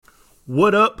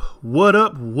What up? What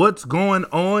up? What's going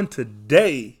on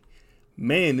today?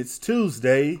 Man, it's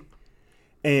Tuesday,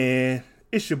 and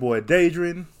it's your boy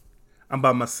Daedrin. I'm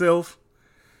by myself.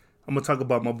 I'm going to talk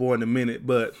about my boy in a minute,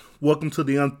 but welcome to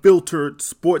the Unfiltered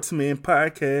Sportsmen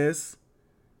podcast.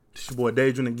 It's your boy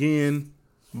Daedrin again.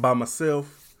 I'm by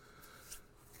myself.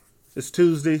 It's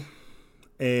Tuesday,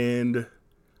 and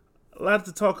a lot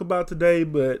to talk about today,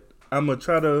 but I'm going to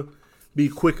try to be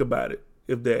quick about it.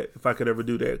 If I could ever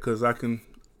do that, because I can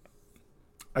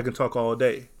talk all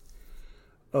day.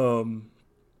 First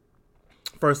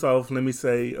off, let me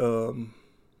say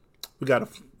we got a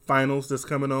finals that's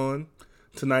coming on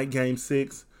tonight. Game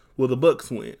 6. Will the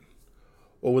Bucks win,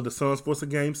 or will the Suns force a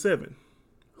Game 7?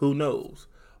 Who knows?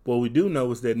 What we do know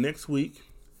is that next week,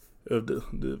 if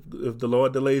the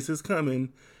Lord delays His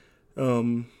coming,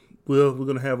 we're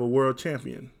gonna have a world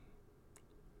champion.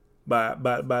 By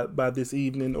this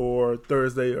evening or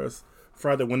Thursday or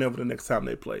Friday, whenever the next time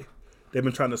they play. They've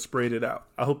been trying to spread it out.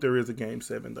 I hope there is a Game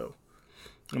 7, though.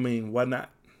 I mean, why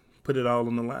not? Put it all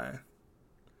on the line.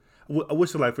 I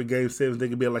wish, like, for Game 7, they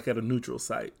could be, like, at a neutral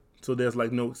site. So there's,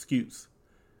 like, no excuse.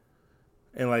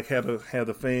 And, like, have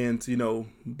the fans,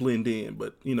 blend in.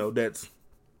 But,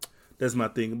 that's my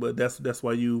thing. But that's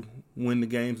why you win the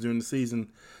games during the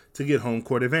season, to get home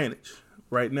court advantage.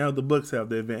 Right now, the Bucks have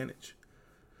the advantage.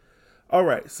 All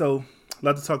right, so a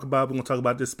lot to talk about. We're going to talk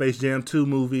about this Space Jam 2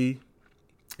 movie.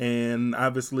 And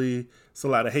obviously, it's a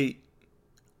lot of hate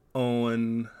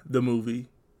on the movie.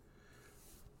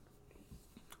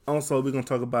 Also, we're going to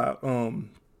talk about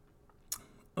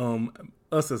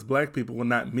us as black people. Well,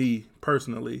 not me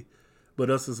personally, but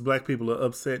us as black people are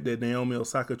upset that Naomi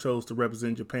Osaka chose to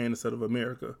represent Japan instead of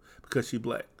America because she's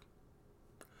black.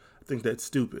 I think that's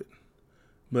stupid.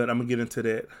 But I'm going to get into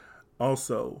that.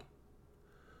 Also,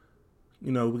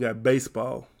 we got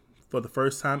baseball for the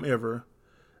first time ever.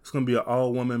 It's going to be an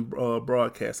all-woman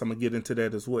broadcast. I'm going to get into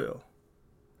that as well.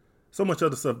 So much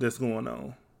other stuff that's going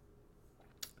on.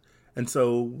 And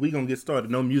so we're going to get started.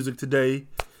 No music today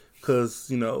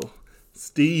because,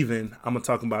 Steven, I'm going to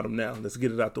talk about him now. Let's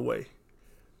get it out the way.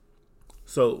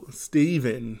 So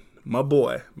Steven, my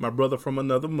boy, my brother from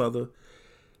another mother,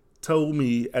 told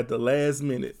me at the last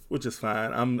minute, which is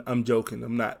fine. I'm joking.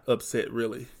 I'm not upset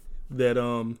really, that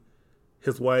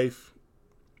his wife's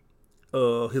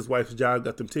job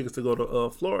got them tickets to go to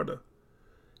Florida.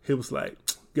 He was like,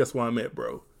 guess where I'm at,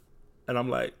 bro? And I'm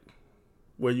like,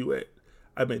 where you at?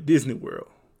 I'm at Disney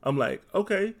World. I'm like,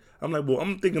 okay. I'm like, well,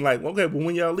 I'm thinking like, okay, well,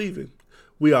 when y'all leaving?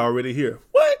 We already here.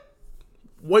 What?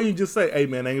 Why you just say, hey,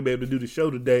 man, I ain't gonna be able to do the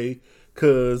show today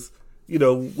because,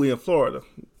 we in Florida.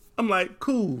 I'm like,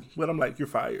 cool. But I'm like, you're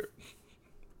fired.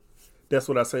 That's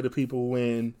what I say to people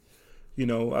when,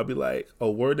 I'll be like,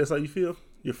 oh, word, that's how you feel?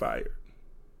 You're fired.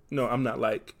 No, I'm not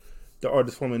like the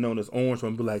artist formerly known as Orange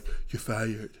one, be like, you're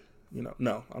fired.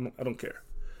 No, I don't care.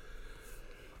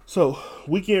 So,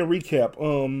 weekend recap.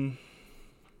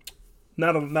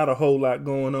 Not a whole lot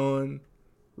going on,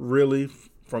 really,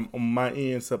 from on my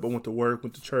end. Except I went to work,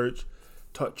 went to church,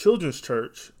 taught children's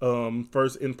church,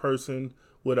 first in person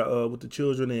with the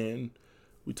children, and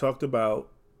we talked about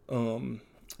in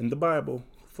the Bible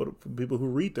for people who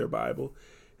read their Bible.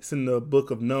 It's in the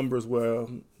book of Numbers where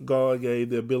God gave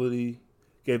the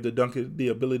donkey the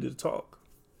ability to talk.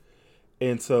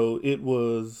 And so it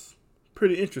was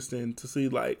pretty interesting to see,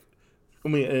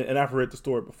 and I've read the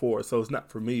story before, so it's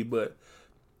not for me, but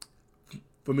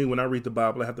for me, when I read the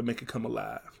Bible, I have to make it come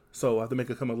alive. So I have to make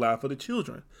it come alive for the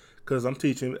children, because I'm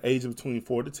teaching ages between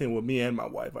 4 to 10, with me and my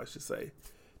wife, I should say.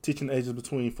 Teaching ages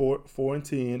between 4 and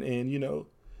 10, and, you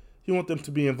want them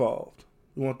to be involved.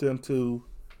 You want them to,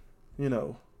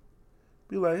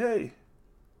 be like, hey,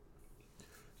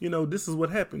 this is what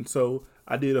happened. So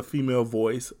I did a female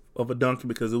voice of a donkey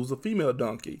because it was a female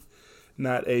donkey,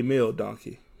 not a male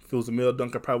donkey. If it was a male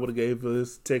donkey, I probably would have gave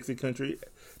this Texas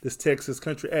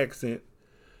country accent.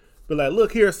 But like,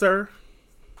 look here, sir.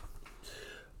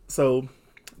 So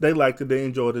they liked it. They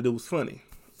enjoyed it. It was funny.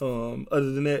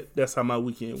 Other than that, that's how my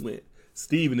weekend went.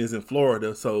 Steven is in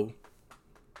Florida, so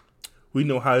we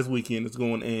know how his weekend is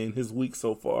going and his week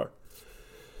so far.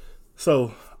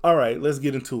 So, all right, let's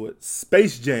get into it.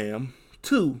 Space Jam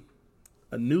 2,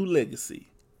 A New Legacy.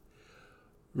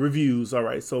 Reviews. All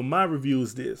right, so my review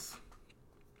is this.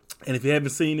 And if you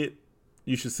haven't seen it,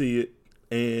 you should see it.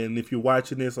 And if you're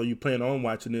watching this or you plan on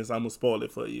watching this, I'm going to spoil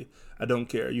it for you. I don't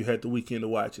care. You had the weekend to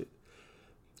watch it.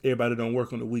 Everybody don't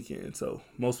work on the weekend. So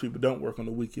most people don't work on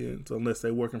the weekends unless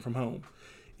they're working from home.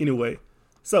 Anyway,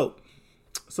 so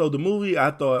the movie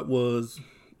I thought was,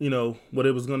 what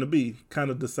it was going to be. Kind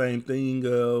of the same thing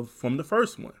from the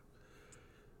first one.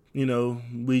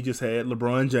 we just had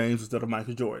LeBron James instead of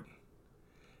Michael Jordan.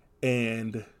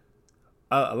 And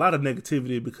a lot of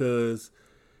negativity because,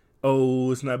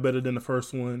 it's not better than the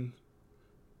first one.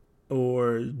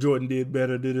 Or Jordan did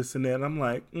better, did this and that. And I'm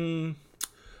like,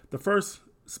 the first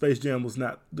Space Jam was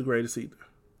not the greatest either.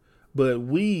 But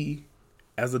we,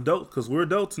 as adults, because we're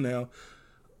adults now,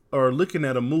 are looking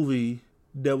at a movie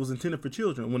that was intended for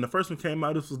children. When the first one came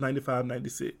out, this was 95,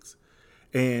 96.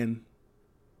 And,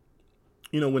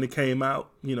 when it came out,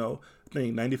 I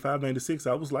think 95, 96,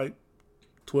 I was like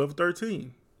 12,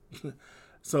 13.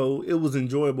 So it was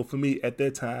enjoyable for me at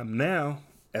that time. Now,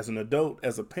 as an adult,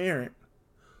 as a parent,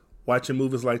 watching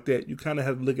movies like that, you kind of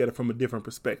have to look at it from a different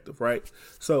perspective, right?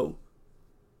 So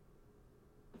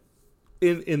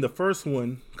in the first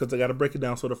one, because I got to break it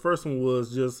down. So the first one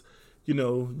was just,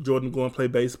 Jordan going to play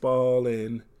baseball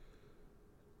and,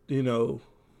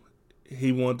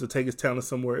 he wanted to take his talent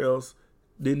somewhere else.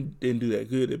 Didn't do that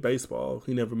good at baseball.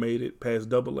 He never made it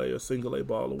past AA or single A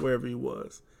ball or wherever he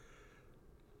was.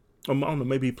 I don't know,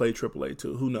 maybe he played AAA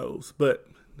too. Who knows? But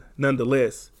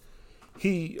nonetheless,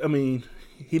 he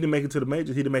didn't make it to the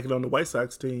majors. He didn't make it on the White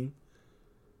Sox team.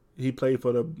 He played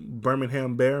for the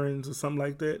Birmingham Barons or something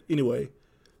like that. Anyway,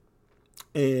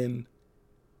 and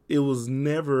it was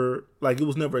never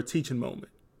a teaching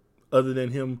moment other than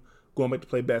him going back to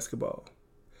play basketball.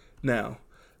 Now,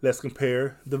 let's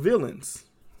compare the villains.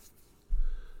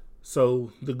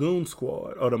 So the Goon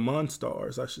Squad, or the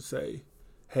Monstars, I should say,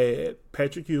 had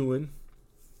Patrick Ewing,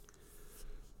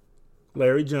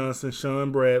 Larry Johnson,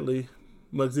 Sean Bradley,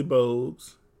 Muggsy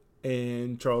Bogues,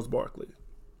 and Charles Barkley.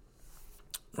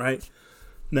 Right?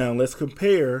 Now, let's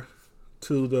compare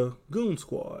to the Goon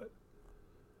Squad.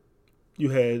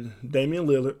 You had Damian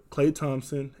Lillard, Klay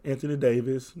Thompson, Anthony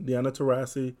Davis, Diana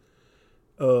Taurasi,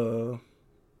 I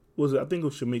think it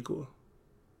was Shamika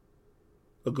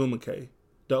Ogwumike,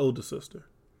 the older sister,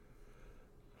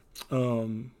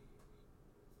 in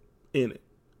it.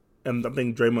 And I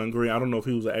think Draymond Green, I don't know if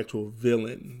he was an actual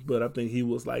villain, but I think he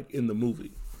was like in the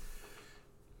movie.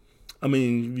 I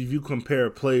mean, if you compare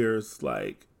players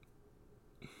like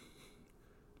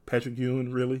Patrick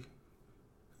Ewing, really?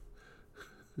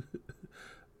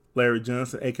 Larry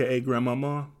Johnson, a.k.a.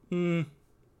 Grandmama.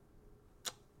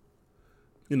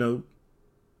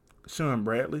 Sean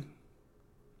Bradley.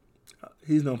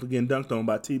 He's known for getting dunked on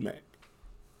by T-Mac.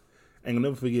 Ain't gonna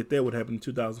never forget that, what happened in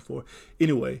 2004.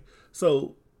 Anyway,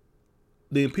 so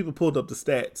then people pulled up the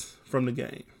stats from the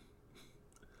game.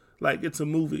 Like, it's a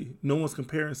movie. No one's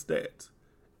comparing stats.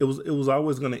 It was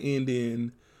always going to end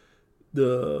in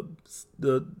the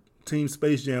team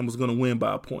Space Jam was going to win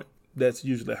by a point. That's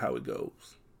usually how it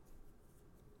goes.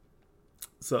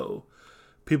 So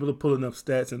people are pulling up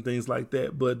stats and things like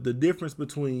that. But the difference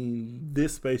between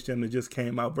this Space Jam that just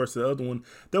came out versus the other one,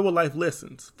 there were life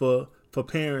lessons for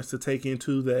parents to take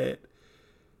into that.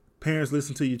 Parents,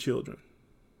 listen to your children.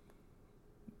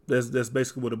 That's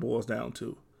basically what it boils down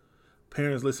to.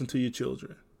 Parents, listen to your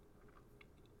children.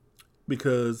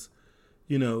 Because,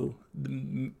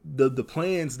 the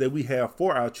plans that we have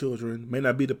for our children may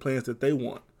not be the plans that they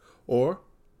want, or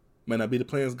may not be the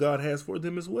plans God has for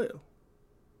them as well.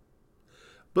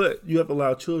 But you have to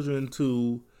allow children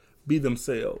to be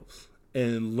themselves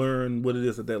and learn what it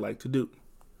is that they like to do.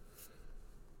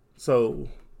 So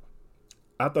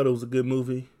I thought it was a good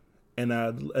movie, and I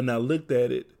looked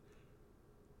at it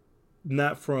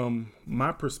not from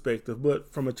my perspective,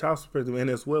 but from a child's perspective, and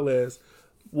as well as,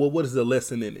 well, what is the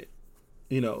lesson in it?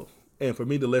 And for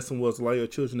me, the lesson was allow your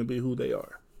children to be who they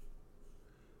are.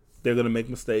 They're going to make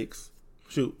mistakes.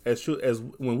 As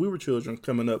when we were children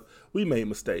coming up, we made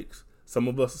mistakes. Some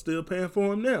of us are still paying for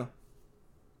them now.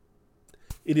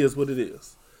 It is what it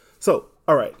is. So,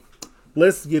 all right,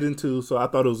 let's get into, so I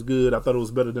thought it was good. I thought it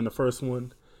was better than the first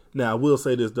one. Now, I will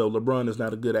say this, though. LeBron is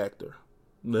not a good actor.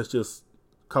 Let's just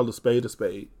call a spade a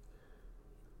spade.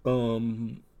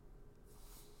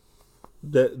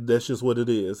 That's just what it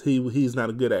is. He's not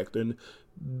a good actor, and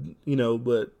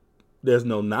but there's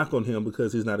no knock on him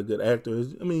because he's not a good actor.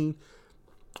 I mean,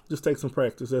 just take some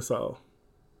practice. That's all.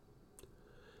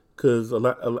 Because a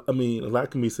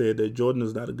lot can be said that Jordan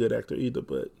is not a good actor either.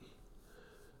 But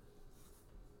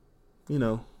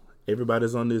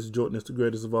everybody's on this. Jordan is the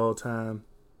greatest of all time.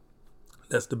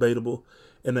 That's debatable.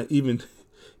 And even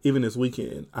this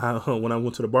weekend, when I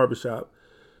went to the barbershop,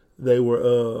 they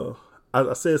were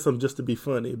I said something just to be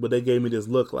funny, but they gave me this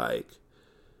look like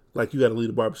you got to leave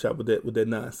the barbershop with that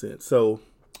nonsense. So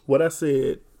what I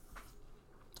said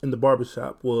in the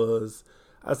barbershop was,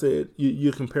 I said,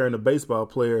 you're comparing a baseball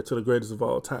player to the greatest of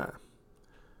all time.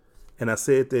 And I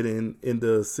said that in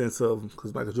the sense of,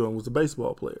 because Michael Jordan was a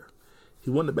baseball player. He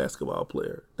wasn't a basketball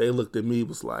player. They looked at me,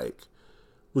 was like,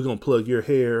 we're going to plug your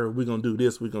hair. We're going to do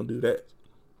this. We're going to do that.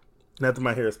 Not that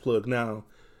my hair is plugged now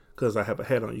because I have a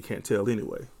hat on. You can't tell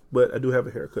anyway. But I do have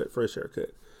a haircut, fresh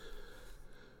haircut.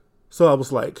 So I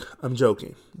was like, I'm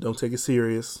joking. Don't take it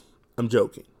serious. I'm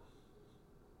joking.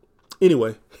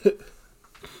 Anyway.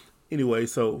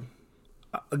 So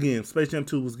again, Space Jam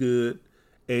 2 was good.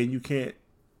 And you can't,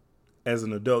 as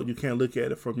an adult, you can't look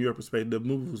at it from your perspective. The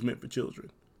movie was meant for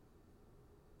children.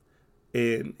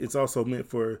 And it's also meant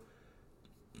for,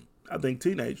 I think,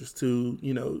 teenagers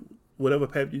to, whatever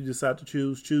path you decide to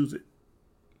choose it.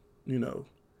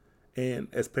 And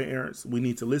as parents, we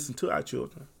need to listen to our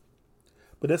children.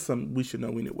 But that's something we should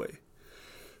know anyway.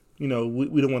 We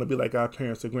don't want to be like our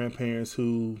parents or grandparents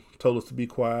who told us to be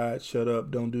quiet, shut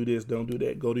up, don't do this, don't do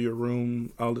that, go to your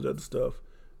room, all that other stuff.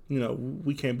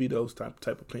 We can't be those type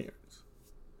of parents.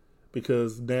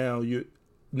 Because now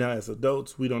as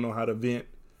adults, we don't know how to vent.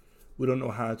 We don't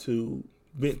know how to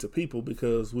vent to people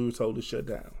because we were told to shut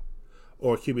down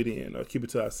or keep it in or keep it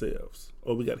to ourselves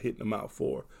or we got hit in the mouth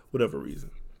for whatever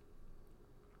reason.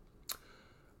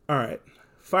 All right.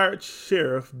 Fired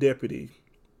sheriff deputy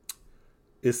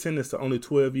is sentenced to only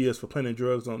 12 years for planting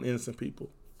drugs on innocent people.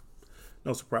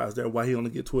 No surprise there why he only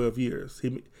get 12 years.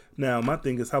 Now, my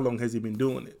thing is, how long has he been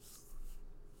doing it?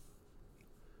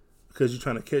 Because you're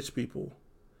trying to catch people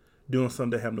doing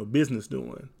something they have no business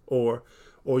doing, or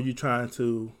you trying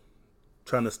to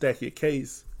stack your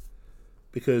case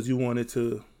because you wanted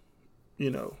to,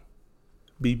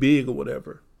 be big or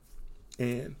whatever.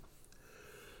 And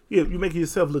yeah, you're making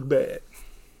yourself look bad.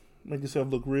 Make yourself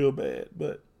look real bad.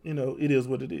 But, it is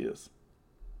what it is.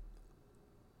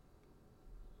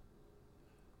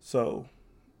 So,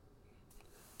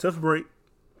 tough break.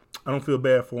 I don't feel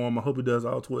bad for him. I hope he does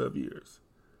all 12 years.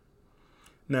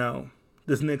 Now,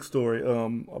 this next story, a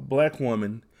black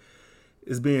woman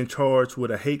is being charged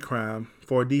with a hate crime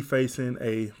for defacing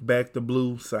a "Back the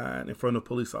Blue" sign in front of a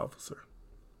police officer.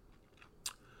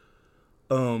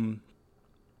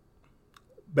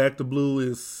 Back the Blue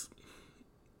is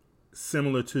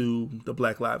similar to the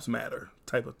Black Lives Matter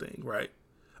type of thing, right?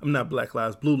 I'm not Black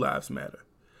Lives, Blue Lives Matter.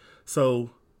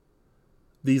 So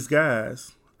these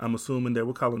guys, I'm assuming they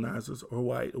were colonizers or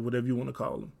white or whatever you want to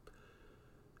call them.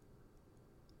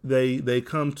 They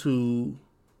come to,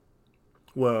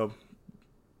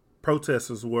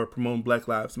 protesters were promoting Black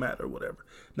Lives Matter or whatever.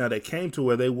 Now they came to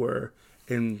where they were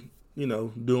and,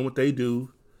 doing what they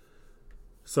do.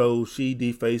 So she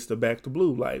defaced the "Back to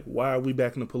Blue." Like, why are we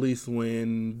backing the police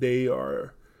when they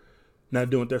are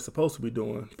not doing what they're supposed to be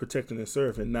doing, protecting and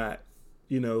serving, not,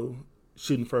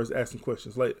 shooting first, asking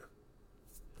questions later?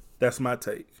 That's my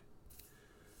take.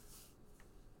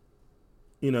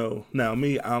 Now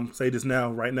me, I'm say this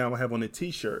now, right now I have on a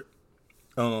t-shirt.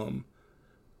 I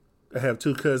have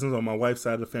two cousins on my wife's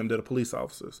side of the family that are police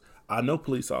officers. I know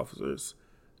police officers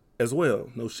as well.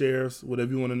 No sheriffs,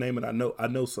 whatever you want to name it. I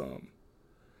know some.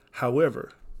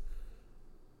 However,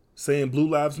 saying Blue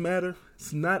Lives Matter,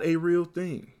 it's not a real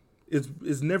thing.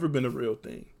 It's never been a real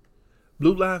thing.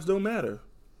 Blue lives don't matter.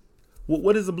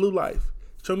 What is a blue life?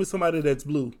 Show me somebody that's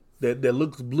blue, that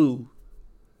looks blue,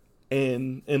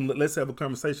 and let's have a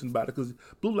conversation about it, because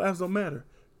blue lives don't matter.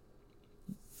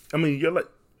 I mean, you're like,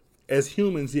 as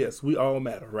humans, yes, we all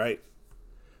matter, right?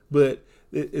 But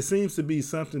it seems to be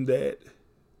something that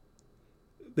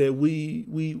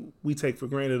we take for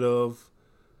granted of.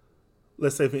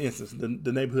 Let's say, for instance,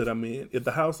 the neighborhood I'm in. If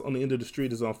the house on the end of the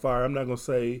street is on fire, I'm not going to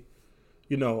say,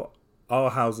 all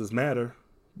houses matter,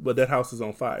 but that house is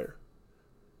on fire.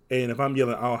 And if I'm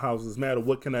yelling all houses matter,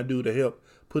 what can I do to help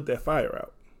put that fire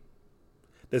out?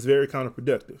 That's very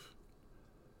counterproductive.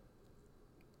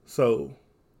 So,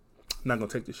 I'm not going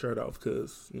to take the shirt off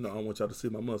because, I don't want y'all to see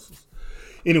my muscles.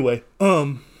 Anyway,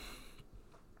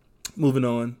 moving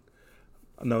on.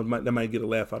 I know that might get a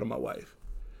laugh out of my wife.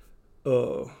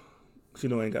 She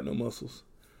ain't got no muscles.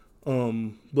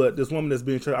 But this woman that's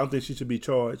being charged, I don't think she should be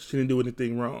charged. She didn't do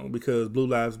anything wrong because Blue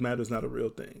Lives Matter is not a real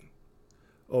thing.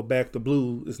 Or Back the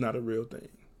Blue is not a real thing,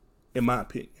 in my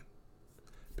opinion.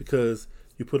 Because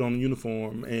you put on a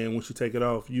uniform and once you take it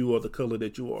off, you are the color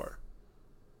that you are.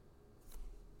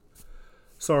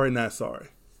 Sorry, not sorry.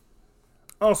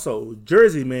 Also,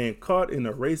 Jersey man caught in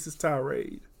a racist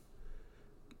tirade.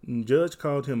 Judge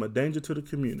called him a danger to the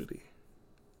community.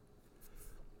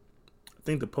 I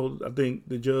think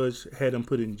the judge had him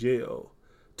put in jail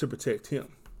to protect him.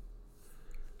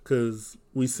 Because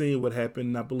we seen what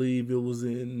happened. I believe it was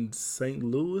in St.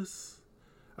 Louis.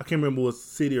 I can't remember what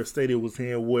city or state it was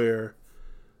in, where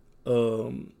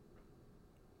a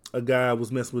guy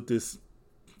was messing with this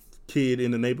kid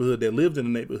in the neighborhood that lived in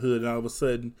the neighborhood, and all of a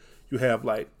sudden you have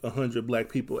like 100 black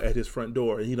people at his front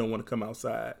door and he don't want to come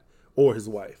outside, or his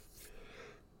wife.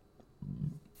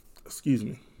 Excuse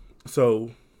me.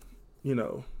 So, you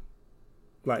know,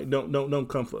 like don't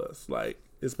come for us. Like,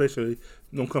 especially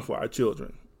don't come for our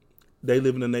children. They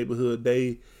live in the neighborhood.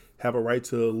 They have a right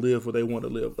to live where they want to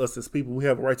live. Us as people, we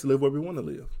have a right to live where we want to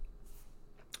live.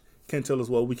 Can't tell us,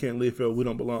 well, we can't live here, we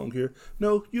don't belong here.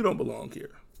 No, you don't belong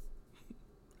here.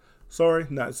 Sorry,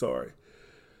 not sorry.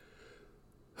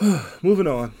 Moving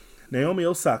on. Naomi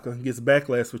Osaka gets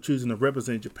backlash for choosing to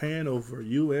represent Japan over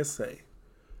USA.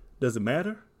 Does it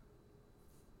matter?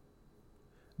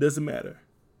 Doesn't matter.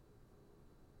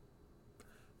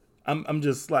 I'm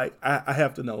just like, I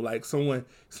have to know. Like,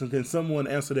 can someone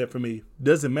answer that for me?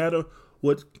 Does it matter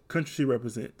what country she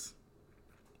represents?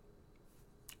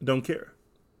 Don't care.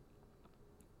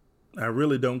 I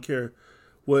really don't care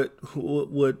what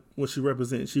she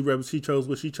represents. She chose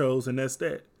what she chose, and that's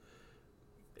that.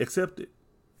 Accept it.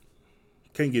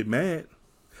 Can't get mad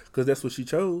because that's what she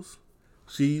chose.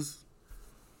 She's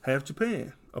half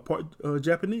Japan, a part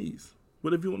Japanese,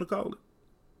 whatever you want to call it.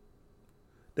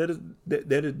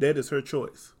 That is her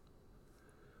choice.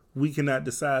 We cannot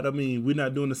decide. I mean, we're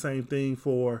not doing the same thing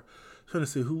for. I'm trying to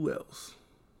see who else.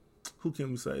 Who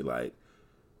can we say? Like,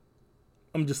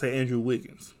 I'm just say Andrew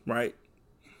Wiggins, right?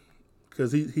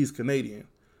 Because he's Canadian,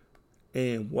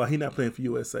 and why he not playing for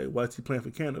USA? Why is he playing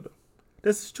for Canada?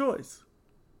 That's his choice.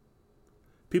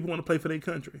 People want to play for their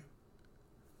country.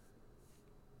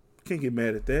 Can't get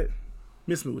mad at that.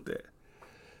 Miss me with that.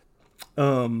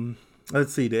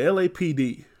 Let's see. The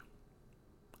LAPD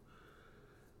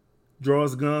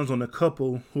draws guns on a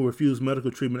couple who refused medical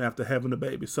treatment after having a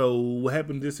baby. So what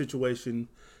happened in this situation?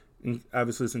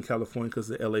 Obviously, it's in California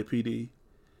because of the LAPD,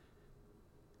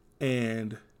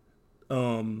 and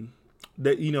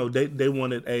they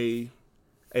wanted a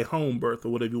home birth, or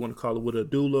whatever you want to call it, with a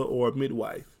doula or a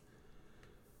midwife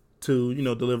to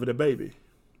deliver the baby.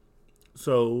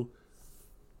 So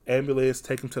ambulance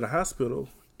take them to the hospital,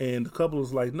 and the couple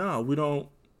was like, "No, we don't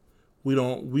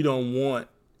want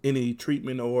any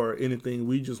treatment or anything.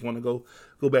 We just want to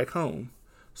go back home."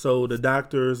 So the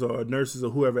doctors or nurses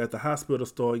or whoever at the hospital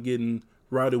start getting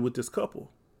rowdy with this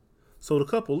couple. So the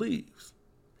couple leaves,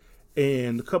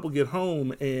 and the couple get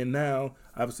home, and now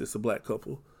obviously it's a black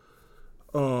couple.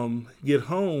 Get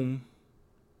home,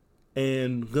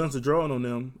 and guns are drawn on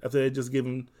them after they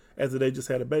just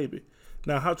had a baby.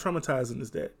 Now, how traumatizing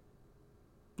is that?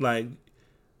 Like,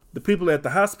 the people at the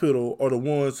hospital are the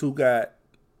ones who got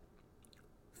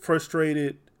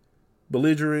frustrated,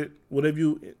 belligerent, whatever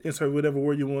you insert, whatever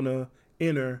word you want to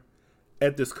enter,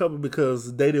 at this couple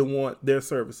because they didn't want their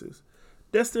services.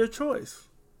 That's their choice.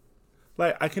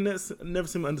 Like, I can never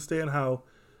seem to understand how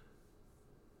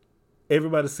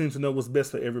everybody seems to know what's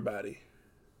best for everybody.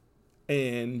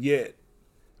 And yet,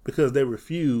 because they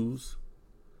refuse,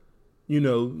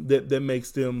 that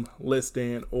makes them less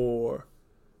than, or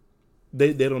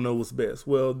they don't know what's best.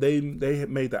 Well, they had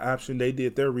made the option, they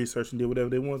did their research and did whatever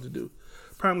they wanted to do.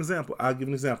 Prime example, I'll give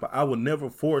an example. I would never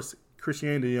force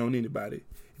Christianity on anybody.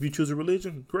 If you choose a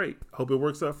religion, great. Hope it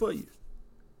works out for you.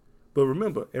 But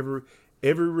remember,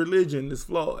 every religion is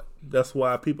flawed. That's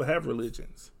why people have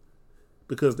religions,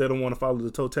 because they don't want to follow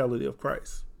the totality of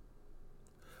Christ.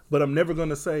 But I'm never going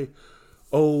to say,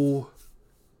 and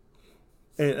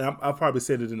I've probably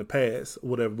said it in the past, or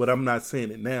whatever, but I'm not saying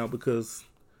it now because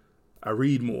I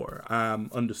read more.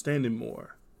 I'm understanding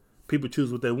more. People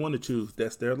choose what they want to choose.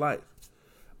 That's their life.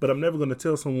 But I'm never going to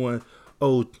tell someone,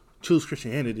 choose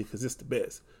Christianity because it's the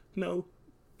best. No.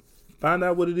 Find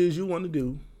out what it is you want to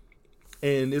do.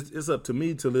 And it's up to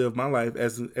me to live my life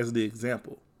as the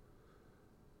example.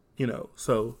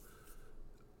 So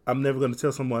I'm never going to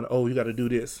tell someone, you got to do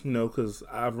this, because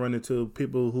I've run into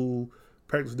people who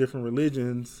practice different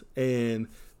religions, and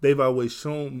they've always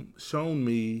shown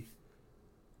me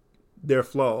their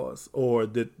flaws, or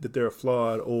that they're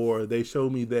flawed, or they show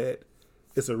me that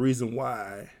it's a reason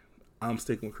why I'm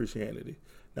sticking with Christianity.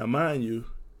 Now, mind you,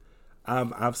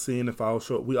 I've sinned and fallen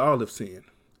short. We all have sinned.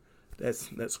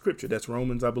 That's scripture. That's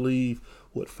Romans, I believe,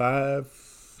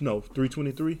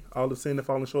 3:23. All have sinned and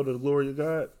fallen short of the glory of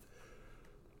God.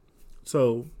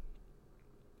 So,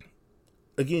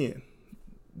 again,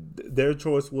 their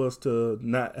choice was to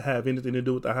not have anything to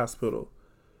do with the hospital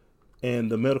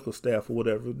and the medical staff or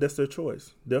whatever. That's their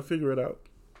choice. They'll figure it out.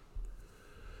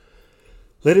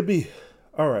 Let it be.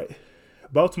 All right.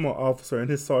 Baltimore officer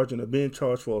and his sergeant are being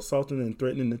charged for assaulting and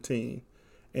threatening the teen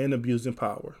and abusing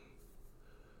power.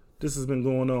 This has been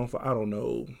going on for, I don't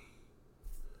know,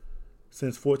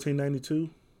 since 1492.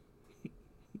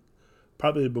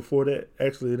 Probably before that.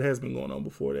 Actually, it has been going on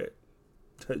before that.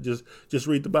 Just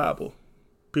read the Bible.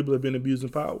 People have been abusing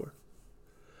power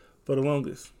for the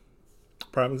longest.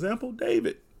 Prime example,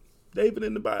 David. David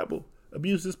in the Bible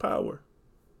abused his power.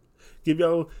 Give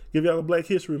y'all a Black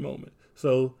History moment.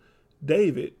 So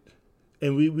David,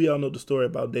 and we all know the story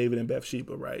about David and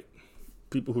Bathsheba, right?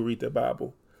 People who read their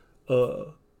Bible.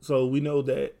 So we know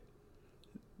that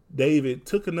David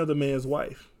took another man's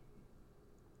wife.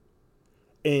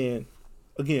 And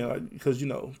again, because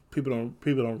people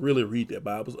don't really read their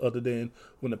Bibles other than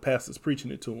when the pastor's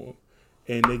preaching it to them,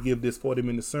 and they give this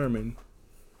 40-minute sermon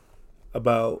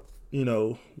about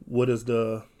what is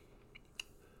the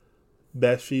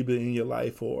Bathsheba in your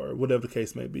life, or whatever the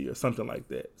case may be, or something like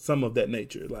that, some of that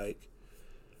nature,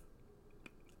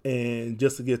 and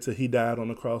just to get to he died on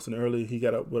the cross, and early he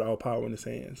got up with all power in his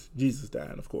hands. Jesus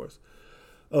dying, of course.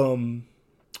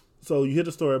 So you hear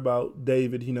the story about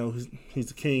David. He's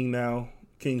a king now.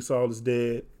 King Saul is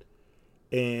dead,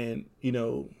 and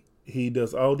he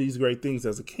does all these great things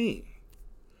as a king.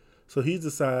 So he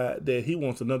decides that he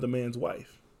wants another man's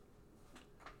wife,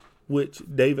 which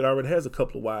David already has a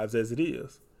couple of wives as it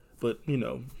is, but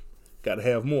got to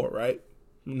have more, right?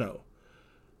 No.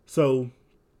 So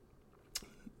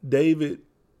David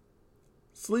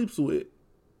sleeps with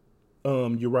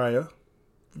Uriah's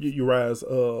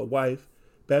wife,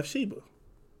 Bathsheba.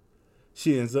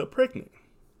 She ends up pregnant.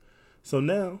 So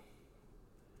now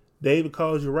David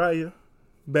calls Uriah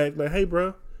back, like, "Hey,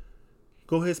 bro,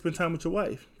 go ahead and spend time with your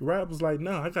wife." Uriah was like,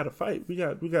 "No, I got to fight. We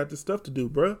got this stuff to do,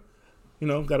 bro.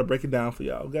 Got to break it down for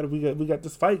y'all. We got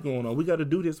this fight going on. We got to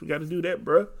do this. We got to do that,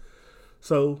 bro."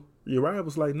 So Uriah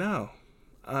was like, "No,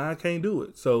 I can't do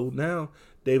it." So now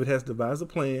David has devised a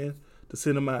plan to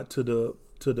send him out to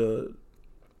the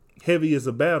heaviest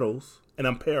of battles. And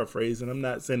I'm paraphrasing. I'm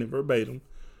not saying it verbatim,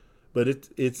 but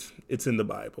it's in the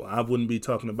Bible. I wouldn't be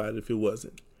talking about it if it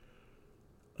wasn't.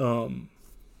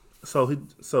 So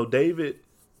David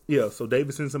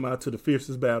sends him out to the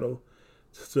fiercest battle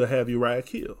to have Uriah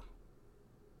killed.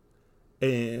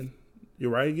 And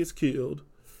Uriah gets killed,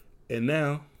 and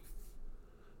now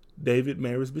David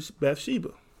marries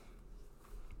Bathsheba.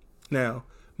 Now,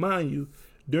 mind you,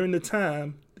 during the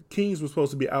time, the kings were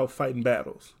supposed to be out fighting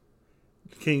battles.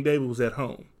 King David was at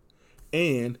home.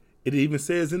 And it even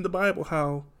says in the Bible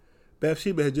how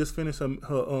Bathsheba had just finished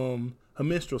her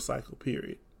menstrual cycle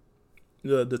period.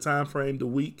 The time frame, the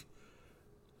week,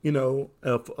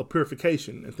 of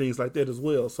purification and things like that as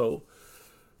well. So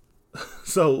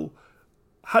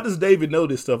how does David know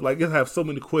this stuff? I have so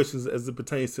many questions as it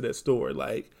pertains to that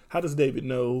story. How does David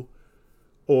know,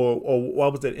 or why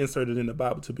was that inserted in the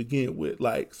Bible to begin with?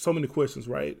 So many questions,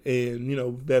 right?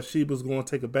 And, Bathsheba's going to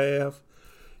take a bath,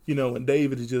 and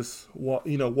David is just,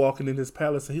 walking in his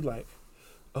palace, and he's like,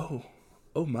 oh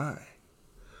my.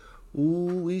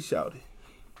 Ooh, he shouted.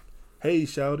 Hey,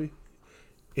 shouty.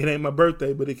 It ain't my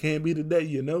birthday, but it can be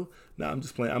today, Nah, I'm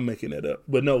just playing. I'm making that up.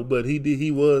 But no,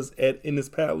 he was in his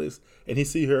palace, and he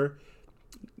see her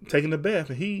taking a bath,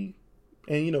 and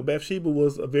Bathsheba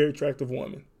was a very attractive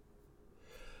woman.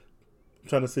 I'm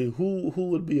trying to see who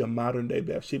would be a modern day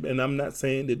Bathsheba, and I'm not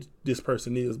saying that this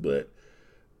person is, but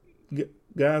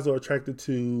guys are attracted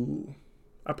to,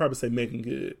 I'd probably say Megan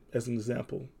Good as an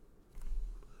example.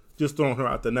 Just throwing her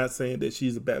out there, not saying that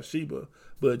she's a Bathsheba,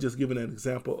 but just giving an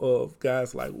example of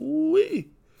guys like, ooh-wee.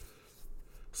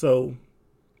 So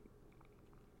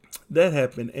that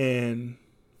happened, and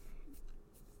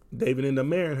David ended up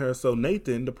marrying her. So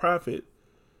Nathan, the prophet,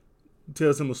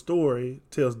 tells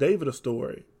David a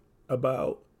story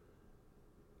about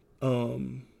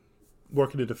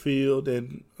working in the field,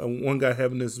 and one guy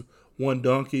having this one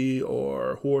donkey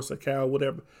or horse or cow,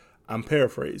 whatever. I'm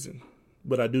paraphrasing,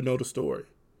 but I do know the story.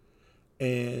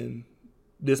 And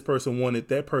this person wanted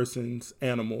that person's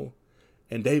animal,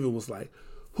 and David was like,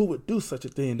 who would do such a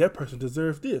thing? That person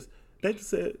deserves this. Nathan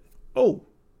said, oh,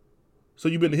 so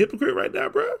you've been a hypocrite right now,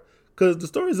 bro? Because the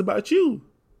story is about you.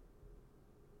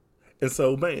 And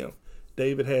so, bam,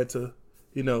 David had to,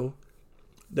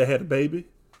 they had a baby,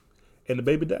 and the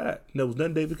baby died. And there was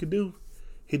nothing David could do.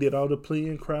 He did all the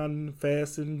pleading, crying,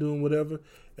 fasting, doing whatever.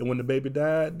 And when the baby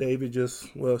died, David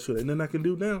just, ain't nothing I can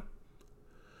do now.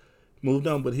 Moved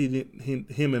on, but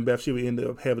him and Bathsheba ended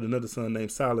up having another son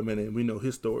named Solomon, and we know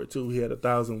his story too. He had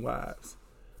 1,000 wives,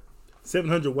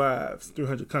 700 wives,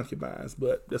 300 concubines,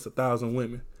 but that's 1,000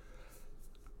 women.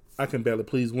 I can barely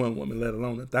please one woman, let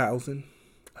alone 1,000.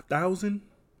 1,000?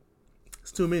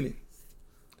 It's too many.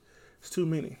 It's too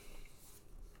many.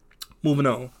 Moving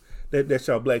on. That's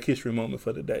your Black History moment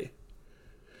for the day.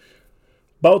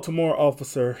 Baltimore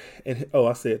officer, and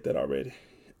I said that already.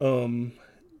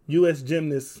 U.S.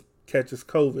 gymnast catches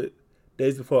COVID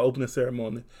days before opening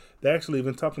ceremony. They're actually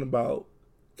even talking about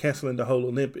canceling the whole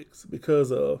Olympics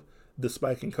because of the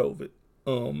spike in COVID.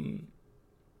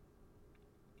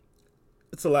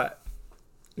 It's a lot.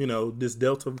 This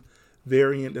Delta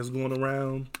variant that's going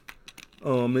around.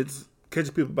 It's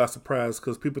catching people by surprise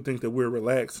because people think that we're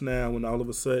relaxed now, and all of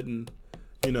a sudden,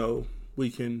 we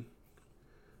can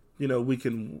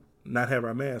not have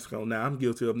our mask on. Now, I'm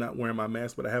guilty of not wearing my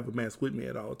mask, but I have a mask with me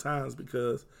at all times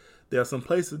because there are some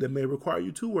places that may require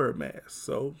you to wear a mask.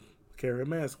 So carry a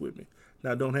mask with me.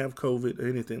 Now, I don't have COVID or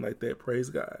anything like that. Praise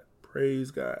God.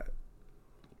 Praise God.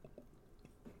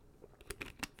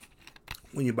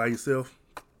 When you're by yourself,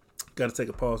 got to take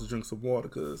a pause to drink some water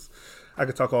because I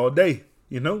could talk all day,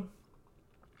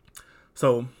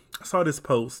 So I saw this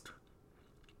post,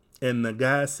 and the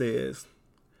guy says,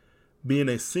 being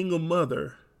a single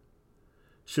mother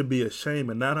should be a shame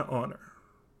and not an honor.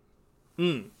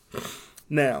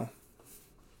 Now,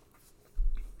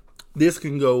 this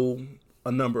can go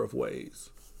a number of ways.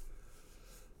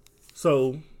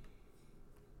 So,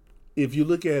 if you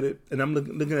look at it, and I'm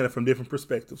looking at it from different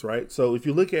perspectives, right? So, if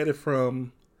you look at it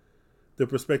from the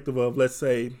perspective of, let's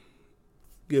say,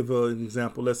 give an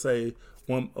example. Let's say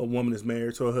a woman is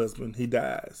married to her husband. He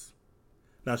dies.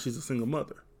 Now she's a single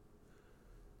mother.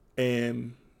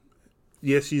 And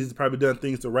yes, she's probably done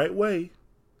things the right way.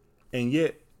 And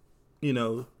yet, she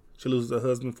loses her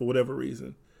husband for whatever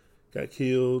reason. Got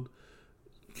killed,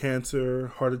 cancer,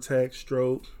 heart attack,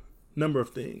 stroke, number of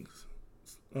things.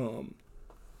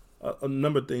 A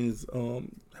number of things,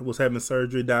 was having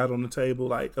surgery, died on the table.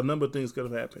 Like, a number of things could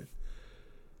have happened.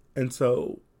 And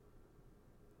so,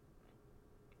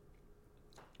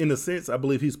 in a sense, I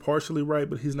believe he's partially right,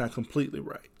 but he's not completely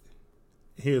right.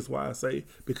 Here's why I say,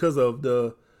 because of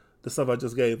the stuff I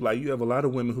just gave. Like, you have a lot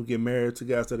of women who get married to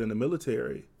guys that are in the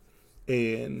military,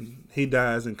 and he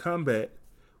dies in combat.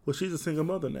 Well, she's a single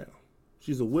mother now.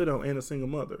 She's a widow and a single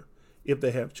mother if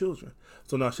they have children.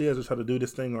 So now she has to try to do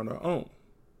this thing on her own.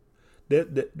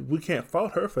 That we can't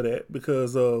fault her for that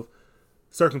because of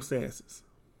circumstances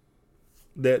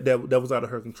that was out of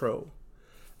her control.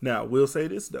 Now, we'll say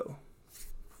this though.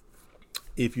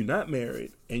 If you're not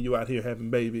married and you're out here having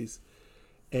babies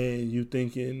and you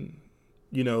thinking,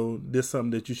 this is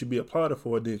something that you should be applauded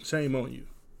for, then shame on you.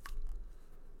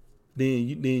 Then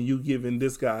you giving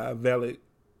this guy a valid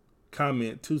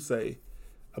comment to say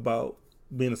about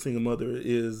being a single mother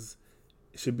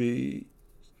should be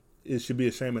a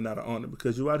shame and not an honor,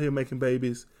 because you're out here making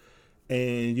babies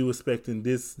and you expecting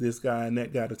this guy and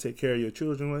that guy to take care of your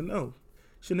children. Well, no,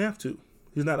 shouldn't have to.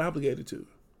 He's not obligated to.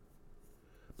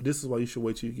 But this is why you should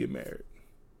wait till you get married.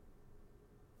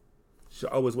 You should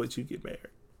always wait till you get married.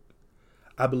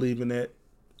 I believe in that.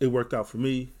 It worked out for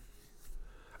me.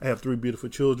 I have 3 beautiful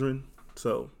children,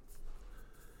 so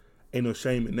ain't no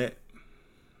shame in that.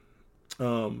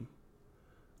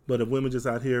 But if women just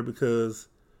out here because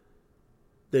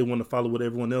they want to follow what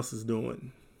everyone else is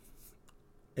doing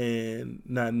and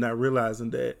not realizing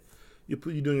that you're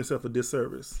doing yourself a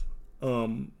disservice.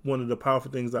 One of the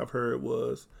powerful things I've heard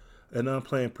was an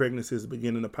unplanned pregnancy is the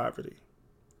beginning of poverty.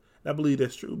 And I believe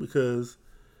that's true because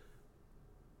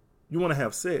you want to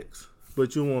have sex,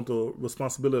 but you want the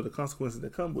responsibility, the consequences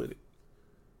that come with it.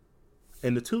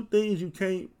 And the 2 things you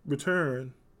can't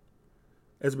return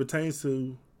as it pertains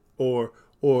to or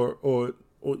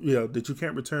that you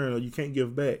can't return or you can't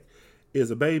give back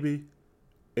is a baby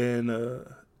and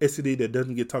STD that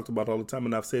doesn't get talked about all the time.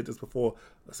 And I've said this before,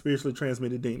 a spiritually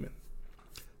transmitted demon.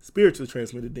 Spiritually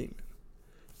transmitted demon.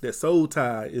 That soul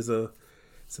tie it's a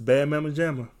bad mama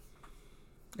jamma.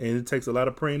 And it takes a lot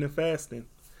of praying and fasting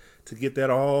to get that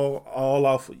all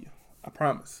off of you. I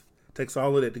promise. It takes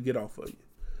all of that to get off of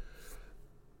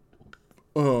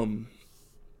you.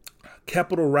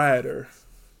 Capital Rider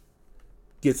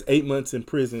gets 8 months in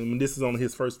prison. I mean, this is only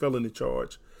his first felony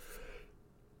charge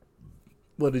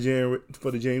for the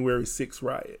January 6th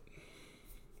riot.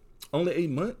 Only 8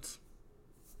 months.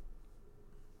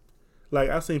 Like,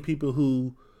 I've seen people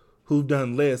who've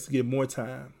done less get more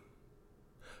time.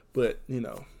 But,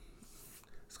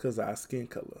 it's because of our skin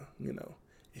color.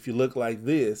 If you look like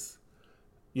this,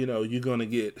 you're going to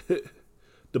get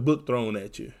the book thrown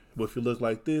at you. But if you look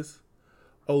like this,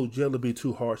 jail will be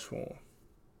too harsh for him.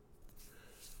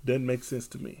 Doesn't make sense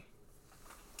to me.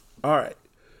 All right.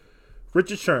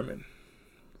 Richard Sherman.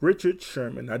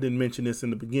 I didn't mention this in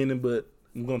the beginning, but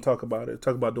I'm going to talk about it.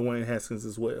 Talk about Dwayne Haskins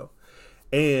as well.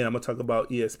 And I'm going to talk about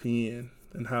ESPN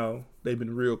and how they've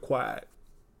been real quiet,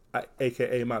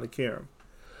 a.k.a. Molly Karam.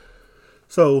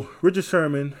 So, Richard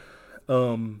Sherman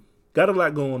got a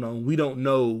lot going on. We don't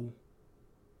know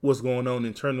what's going on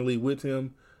internally with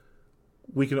him.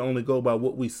 we can only go by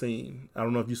what we've seen. I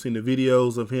don't know if you've seen the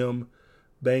videos of him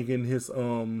banging his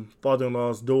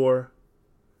father-in-law's door,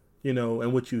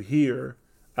 and what you hear.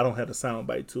 I don't have a sound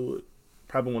bite to it.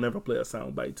 Probably won't ever play a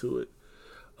sound bite to it.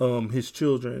 His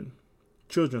children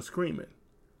screaming,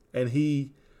 and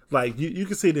he, like, you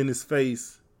can see it in his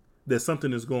face that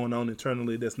something is going on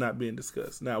internally that's not being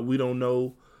discussed. Now, we don't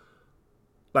know,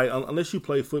 like, unless you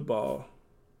play football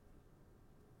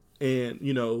and,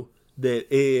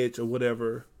 that edge or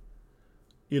whatever,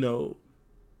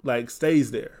 like,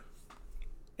 stays there.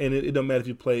 And it don't matter if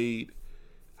you played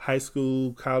high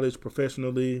school, college,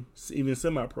 professionally, even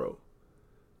semi-pro.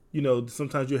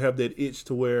 Sometimes you have that itch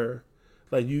to where,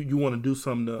 like, you want to do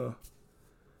something to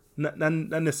not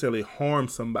necessarily harm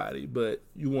somebody, but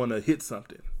you want to hit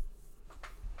something.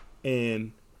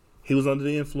 And he was under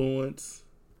the influence.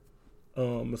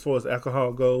 As far as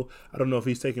alcohol go, I don't know if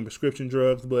he's taking prescription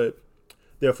drugs, but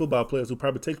there are football players who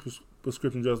probably take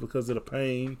prescription drugs because of the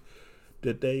pain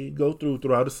that they go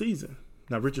throughout the season.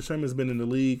 Now, Richard Sherman's been in the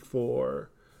league for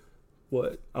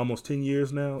almost 10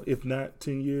 years now, if not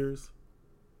 10 years.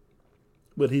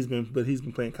 But he's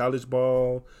been playing college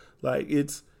ball. Like,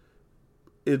 it's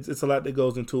a lot that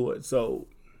goes into it. So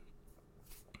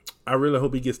I really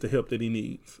hope he gets the help that he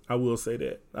needs. I will say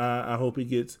that. I hope he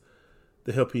gets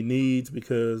the help he needs,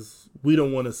 because we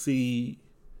don't want to see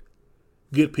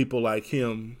good people like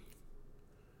him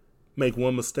make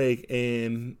one mistake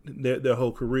and their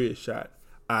whole career is shot,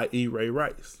 i.e. Ray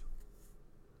Rice.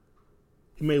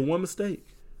 He made one mistake,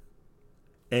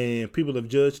 and people have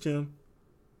judged him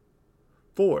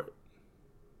for it.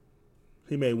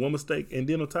 He made one mistake, and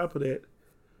then on top of that,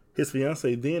 his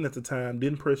fiance then at the time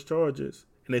didn't press charges,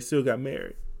 and they still got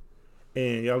married.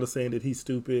 And y'all are saying that he's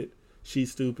stupid,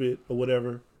 she's stupid, or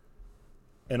whatever.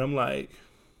 And I'm like,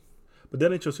 but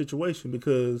that ain't your situation,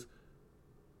 because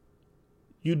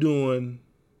you doing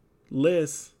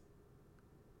less.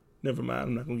 Never mind.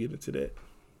 I'm not gonna get into that.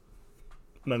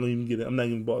 I'm not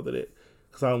even bother that,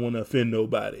 because I don't want to offend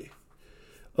nobody.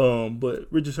 But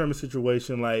Richard Sherman's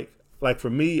situation, like for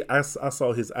me, I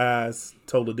saw his eyes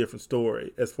told a different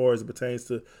story as far as it pertains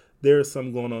to there is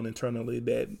something going on internally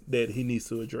that he needs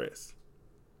to address.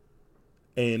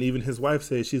 And even his wife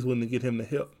says she's willing to get him the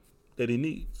help that he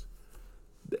needs.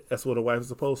 That's what a wife is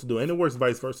supposed to do. And it works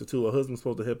vice versa too. A husband's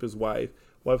supposed to help his wife.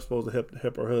 Wife's supposed to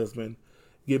help her husband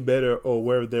get better, or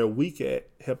where they're weak at,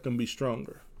 help them be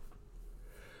stronger.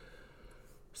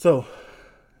 So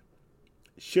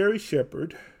Sherry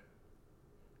Shepherd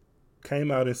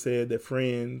came out and said that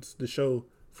the show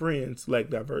Friends, lack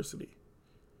diversity.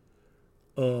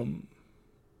 I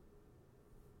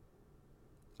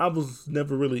was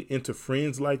never really into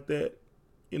Friends like that,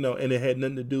 and it had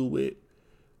nothing to do with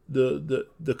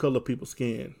the color of people's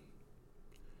skin.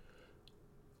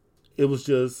 It was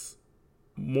just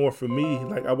more for me,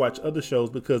 like, I watch other shows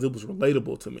because it was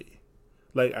relatable to me.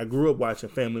 Like, I grew up watching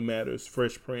Family Matters,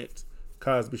 Fresh Prince,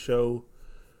 Cosby Show,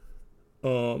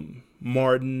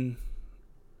 Martin,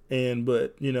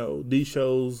 but these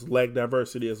shows lack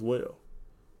diversity as well.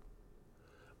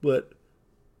 But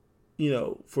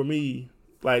for me,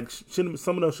 like, some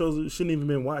of those shows shouldn't even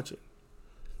been watching.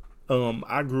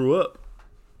 I grew up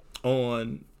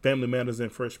on Family Matters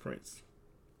and Fresh Prince.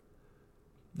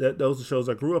 Those are shows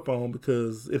I grew up on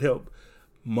because it helped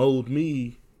mold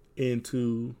me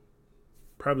into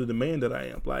probably the man that I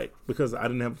am. Like, because I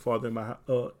didn't have a father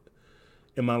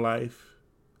in my life.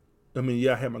 I mean,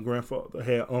 yeah, I had my grandfather, I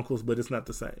had uncles, but it's not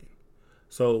the same.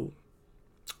 So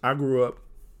I grew up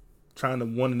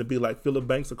wanting to be like Philip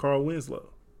Banks or Carl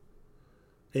Winslow,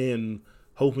 and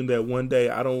hoping that one day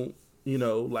I don't,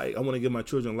 like, I want to give my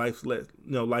children life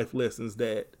lessons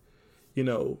that,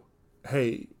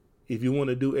 hey, if you want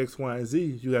to do X, Y, and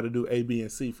Z, you got to do A, B,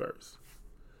 and C first.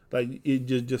 Like, it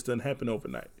just doesn't happen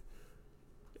overnight.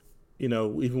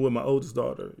 Even with my oldest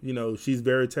daughter, she's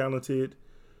very talented,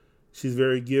 she's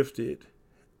very gifted,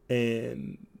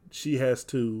 and she has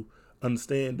to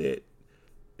understand that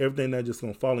everything not just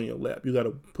gonna fall in your lap. You got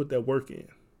to put that work in,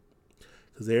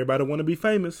 because everybody want to be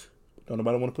famous, but don't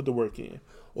nobody want to put the work in.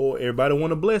 Or everybody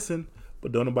want a blessing,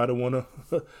 but don't nobody want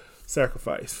to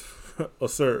sacrifice or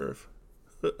serve.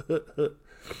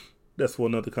 That's for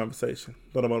another conversation.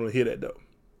 Don't nobody want to hear that though.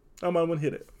 Nobody want to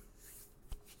hear that.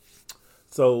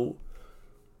 So,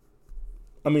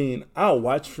 I mean, I'll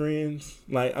watch Friends.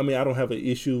 Like, I mean, I don't have an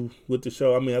issue with the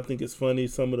show. I mean, I think it's funny.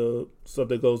 Some of the stuff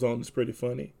that goes on is pretty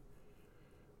funny.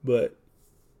 But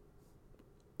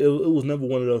it was never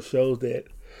one of those shows that,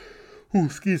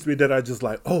 that I just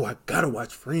like, oh, I gotta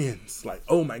watch Friends. Like,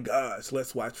 oh my gosh,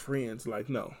 let's watch Friends. Like,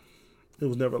 no, it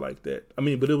was never like that. I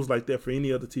mean, but it was like that for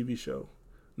any other TV show.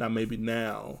 Now, maybe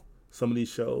now some of these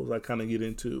shows I kind of get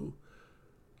into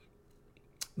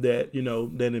that,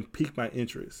 that didn't pique my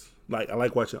interest. Like, I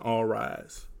like watching All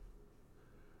Rise.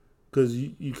 Because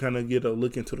you kind of get a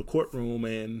look into the courtroom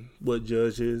and what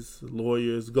judges,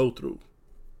 lawyers go through.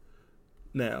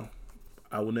 Now,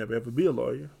 I will never ever be a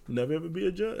lawyer, never ever be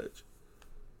a judge,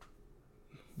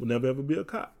 will never ever be a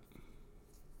cop.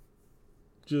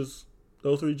 Just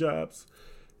those three jobs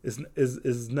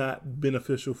is not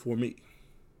beneficial for me.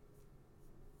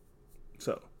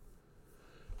 So,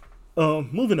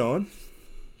 moving on.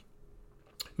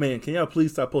 Man, can y'all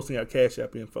please stop posting our Cash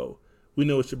App info? We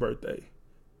know it's your birthday.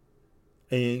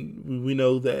 And we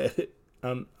know that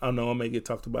I know I may get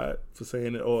talked about for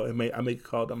saying it, or I may get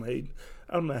called I'm hating.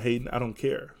 I'm not hating. I don't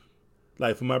care.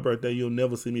 Like, for my birthday, you'll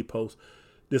never see me post,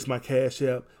 this my Cash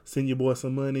App, send your boy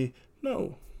some money.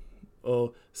 No.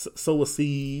 Sow a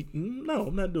seed. No,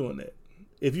 I'm not doing that.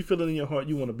 If you feel it in your heart,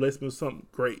 you want to bless me with something,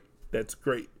 great. That's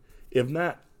great. If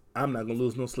not, I'm not going to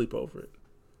lose no sleep over it.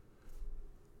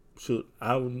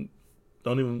 My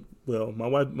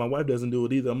wife doesn't do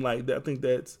it either. I'm like, I think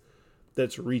that's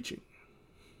reaching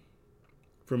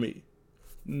for me.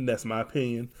 That's my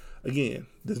opinion. Again,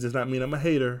 this does not mean I'm a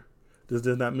hater. This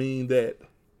does not mean that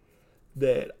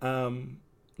I'm,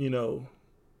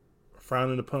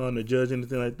 frowning upon or judging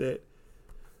anything like that.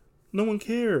 No one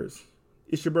cares.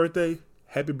 It's your birthday.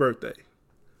 Happy birthday.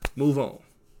 Move on.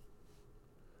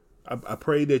 I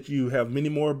pray that you have many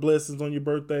more blessings on your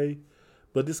birthday.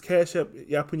 But this Cash App,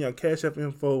 y'all putting your Cash App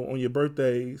info on your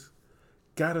birthdays,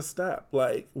 gotta stop.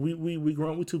 Like, we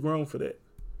too grown for that.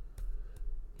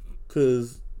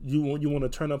 Cause you want to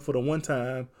turn up for the one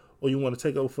time, or you want to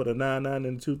take over for the 99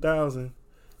 and the 2000,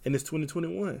 and it's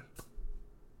 2021.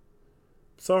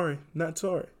 Sorry, not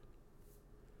sorry.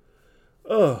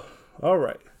 Oh, all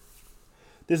right.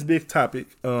 This big topic,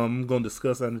 I'm gonna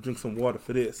discuss. I'm gonna drink some water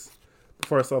for this.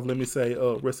 First off, let me say,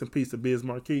 rest in peace to Biz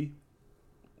Marquis.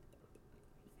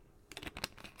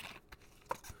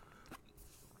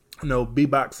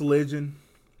 B-Box legend.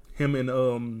 Him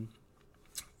and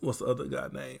what's the other guy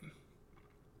name?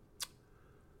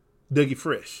 Dougie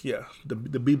Fresh. Yeah, the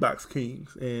B-Box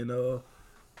Kings. And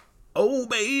oh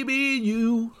baby,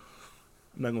 you.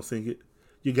 I'm not gonna sing it.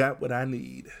 You got what I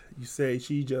need. You say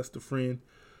she just a friend.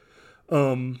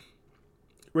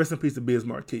 Rest in peace to Biz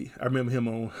Marquis. I remember him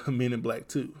on Men in Black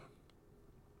 2.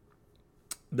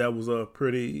 That was a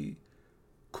pretty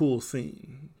cool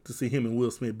scene to see him and Will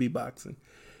Smith beatboxing.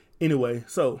 Anyway,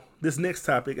 so this next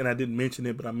topic, and I didn't mention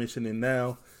it, but I'm mentioning it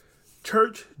now.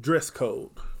 Church dress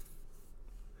code.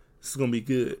 This is going to be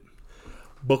good.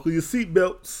 Buckle your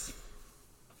seatbelts.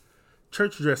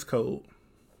 Church dress code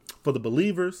for the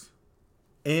believers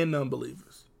and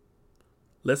non-believers.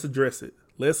 Let's address it.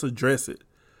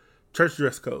 Church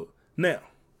dress code. Now,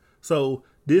 so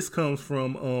this comes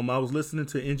from, I was listening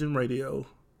to Engine Radio.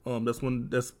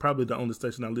 That's probably the only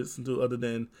station I listen to other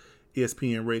than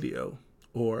ESPN Radio.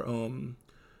 Or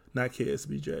not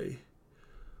KSBJ.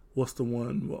 What's the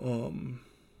one?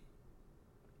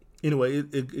 Anyway,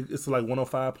 it's like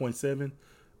 105.7,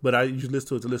 but I usually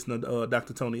listen to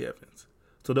Dr. Tony Evans.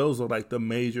 So those are like the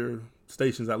major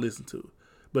stations I listen to,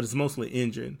 but it's mostly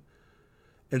Engine.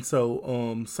 And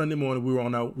so Sunday morning we were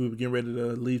getting ready to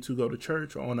leave to go to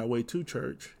church, or on our way to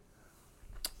church,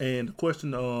 and the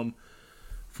question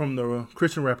from the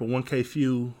Christian rapper 1K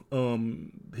Few,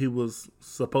 he was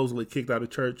supposedly kicked out of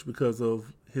church because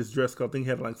of his dress code. I think he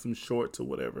had like some shorts or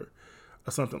whatever,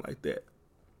 or something like that.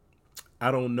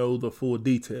 I don't know the full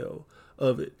detail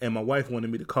of it. And my wife wanted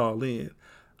me to call in.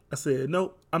 I said,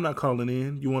 nope, I'm not calling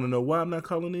in. You want to know why I'm not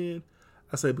calling in?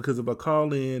 I said, because if I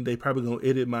call in, they probably going to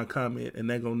edit my comment and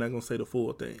they're not going to say the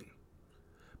full thing.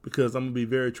 Because I'm going to be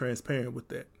very transparent with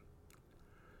that.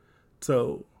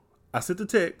 So I sent the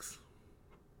text.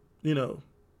 And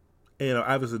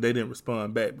obviously they didn't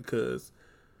respond back because,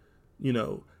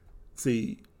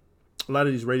 see, a lot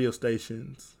of these radio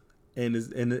stations, and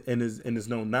there's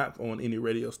no knock on any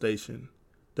radio station.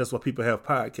 That's why people have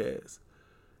podcasts.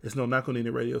 It's no knock on any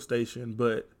radio station,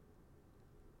 but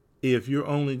if you're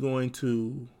only going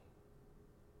to,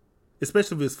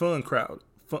 especially if it's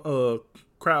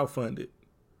crowdfunded,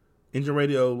 Engine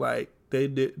Radio, like they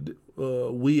did,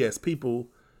 we as people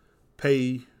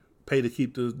pay to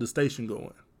keep the station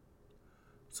going.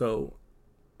 So,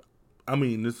 I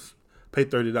mean, this pay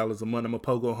 $30 a month. I'm a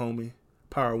Pogo homie,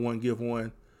 Power One, Give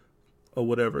One, or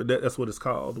whatever. That's what it's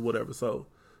called, whatever. So,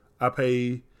 I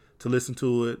pay to listen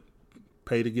to it,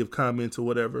 pay to give comments or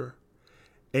whatever.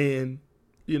 And,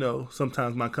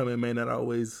 sometimes my comment may not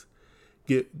always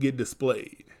get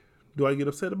displayed. Do I get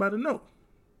upset about it? No.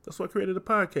 That's why I created a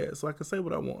podcast, so I can say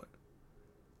what I want.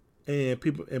 and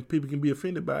people can be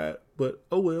offended by it. But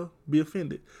oh well, be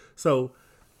offended. So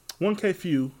 1K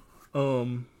Few,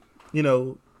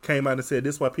 came out and said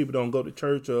this is why people don't go to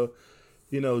church, or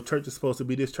church is supposed to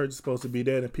be this, church is supposed to be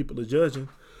that, and people are judging.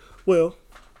 Well,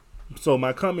 so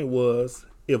my comment was,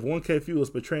 if 1K Few is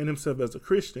portraying himself as a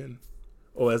Christian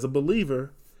or as a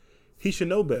believer, he should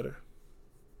know better.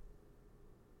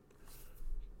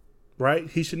 Right?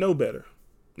 He should know better.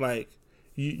 Like,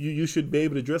 you should be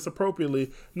able to dress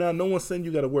appropriately. Now, no one's saying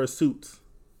you got to wear suits.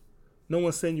 No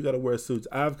one's saying you got to wear suits.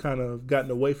 I've kind of gotten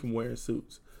away from wearing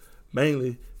suits,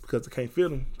 mainly because I can't fit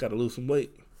them. Got to lose some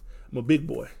weight. I'm a big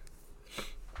boy.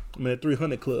 I'm in a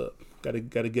 300 club. Got to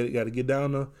get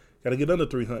down to, got to get under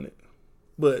 300.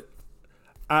 But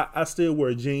I still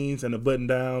wear jeans and a button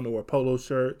down or a polo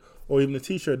shirt or even a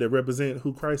t-shirt that represent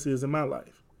who Christ is in my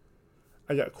life.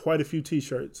 I got quite a few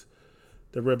t-shirts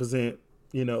that represent,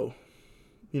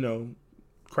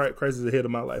 Christ is the head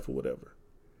of my life or whatever.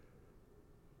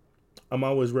 I'm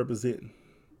always representing.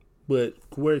 But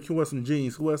can wear some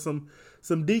jeans, wear some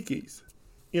Dickies.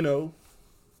 You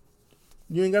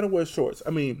ain't got to wear shorts.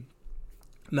 I mean,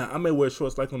 now I may wear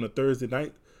shorts like on a Thursday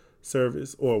night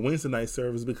service or a Wednesday night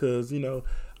service because, it's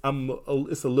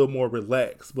a little more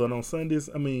relaxed. But on Sundays,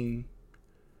 I mean,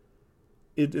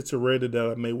 it's a rarity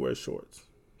that I may wear shorts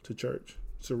to church.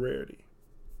 It's a rarity.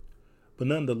 But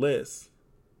nonetheless,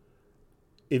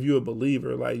 if you're a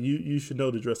believer, like you should know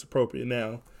to dress appropriate.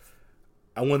 Now,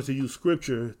 I wanted to use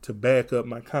scripture to back up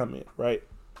my comment, right?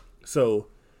 So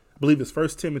I believe it's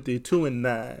 1 Timothy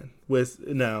 2:9.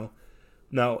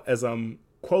 Now, as I'm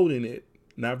quoting it,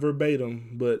 not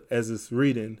verbatim, but as it's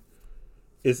reading,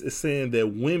 it's saying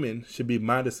that women should be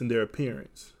modest in their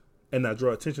appearance and not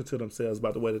draw attention to themselves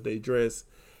by the way that they dress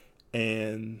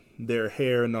and their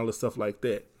hair and all the stuff like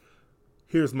that.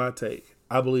 Here's my take.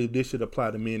 I believe this should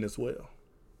apply to men as well.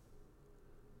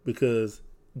 Because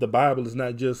the Bible is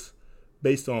not just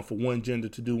based on for one gender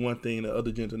to do one thing and the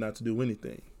other gender not to do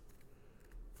anything.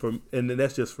 And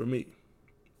that's just for me.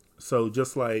 So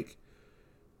just like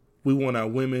we want our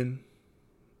women,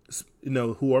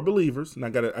 who are believers, and I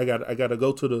gotta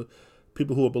go to the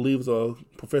people who are believers or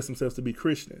profess themselves to be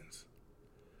Christians,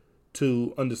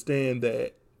 to understand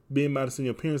that being modest in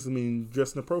your appearance means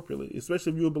dressing appropriately,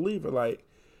 especially if you're a believer. Like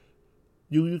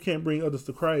you can't bring others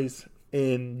to Christ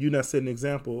and you're not setting an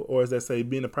example, or as they say,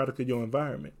 being a product of your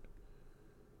environment.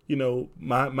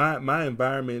 My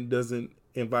environment doesn't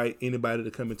invite anybody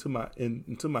to come into my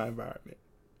environment.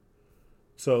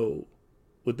 So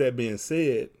with that being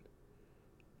said,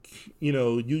 you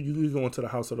go into the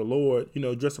house of the Lord,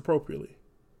 dress appropriately.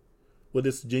 Whether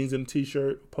it's jeans and a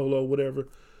t-shirt, polo, whatever.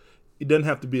 It doesn't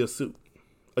have to be a suit.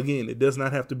 Again, it does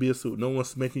not have to be a suit. No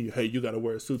one's making you, hey, you got to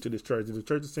wear a suit to this church. If the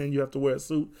church is saying you have to wear a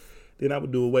suit, then I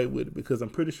would do away with it, because I'm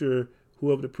pretty sure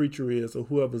whoever the preacher is or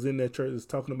whoever's in that church is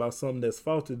talking about something that's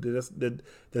faulty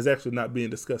that's actually not being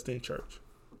discussed in church.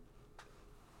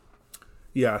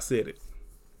 Yeah, I said it.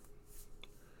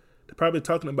 They're probably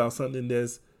talking about something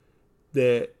that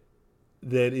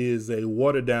is a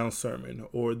watered down sermon,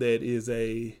 or that is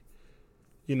a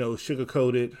sugar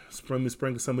coated,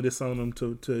 sprinkle some of this on them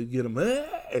to get them,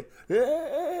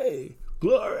 hey,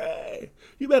 glory.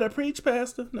 You better preach,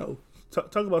 Pastor. No,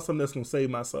 talk about something that's gonna save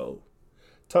my soul.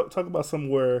 Talk about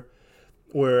somewhere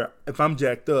where if I'm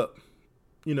jacked up,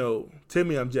 tell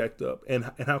me I'm jacked up,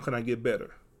 and how can I get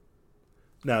better?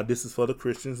 Now, this is for the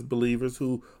Christians, believers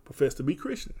who profess to be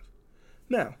Christians.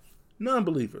 Now,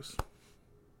 non-believers,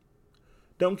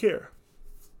 don't care.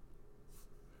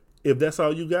 If that's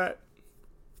all you got,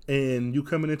 and you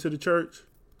coming into the church,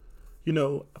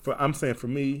 I'm saying for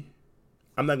me,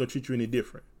 I'm not gonna treat you any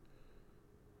different,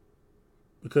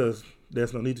 because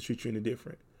there's no need to treat you any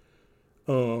different.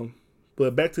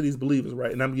 But back to these believers,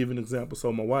 right? And I'm giving an example.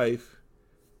 So my wife,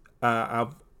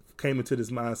 I've came into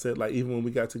this mindset, like even when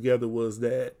we got together, was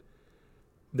that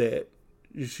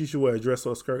she should wear a dress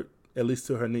or a skirt at least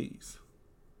to her knees.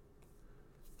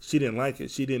 She didn't like it.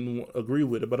 She didn't agree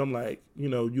with it. But I'm like, you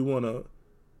want to,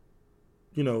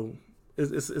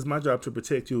 it's my job to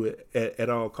protect you at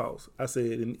all costs. I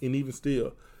said, and even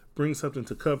still, bring something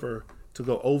to cover, to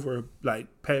go over, like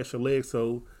past your legs,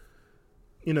 so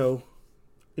no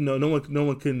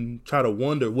one can try to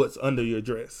wonder what's under your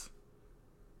dress,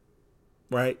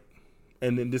 right?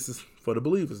 And then this is for the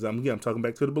believers. I'm talking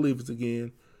back to the believers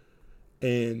again.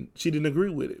 And she didn't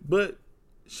agree with it, but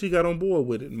she got on board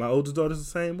with it. My oldest daughter's the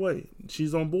same way.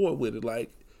 She's on board with it.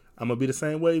 Like, I'm gonna be the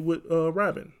same way with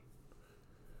Robin.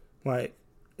 Like,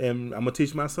 and I'm gonna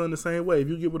teach my son the same way. If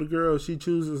you get with a girl, she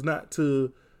chooses not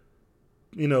to,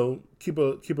 keep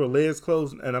her legs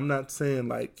closed. And I'm not saying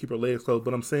like keep her legs closed,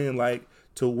 but I'm saying like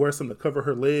to wear something to cover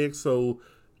her legs so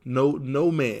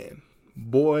no man,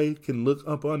 boy, can look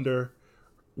up under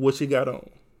what she got on.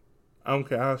 I don't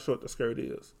care how short the skirt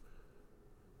is.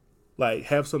 Like,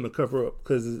 have something to cover up,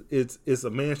 because it's a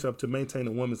man's job to maintain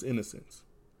a woman's innocence.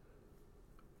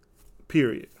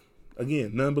 Period.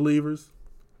 Again, non-believers,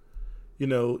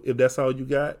 if that's all you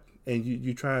got, and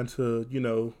you trying to,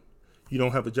 you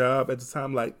don't have a job at the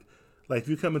time, like if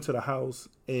you come into the house,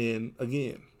 and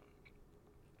again,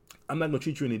 I'm not gonna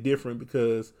treat you any different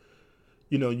because,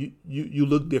 you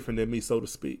look different than me, so to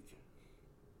speak.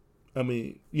 I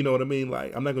mean, you know what I mean?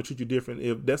 Like, I'm not gonna treat you different.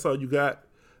 If that's all you got,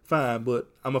 fine,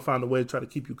 but I'm gonna find a way to try to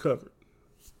keep you covered.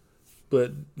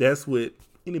 But that's with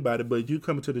anybody. But you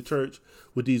come into the church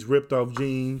with these ripped off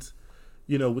jeans,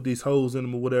 with these holes in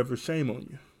them or whatever, shame on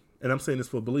you. And I'm saying this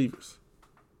for believers.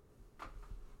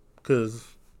 Because,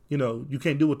 you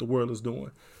can't do what the world is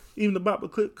doing. Even the Bible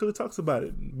clearly talks about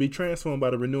it. Be transformed by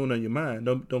the renewing of your mind.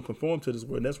 Don't conform to this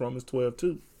world. And that's Romans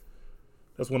 12:2.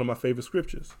 That's one of my favorite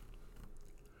scriptures.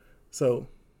 So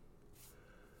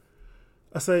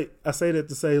I say that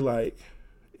to say, like,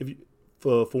 if you,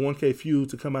 for 1K Feud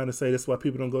to come out and say that's why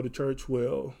people don't go to church,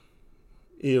 well,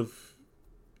 if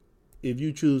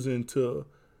you choosing to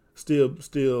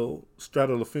still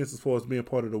straddle the fence as far as being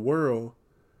part of the world,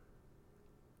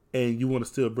 and you want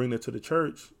to still bring that to the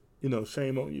church,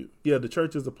 shame on you. Yeah, the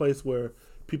church is a place where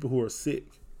people who are sick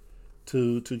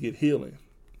to get healing,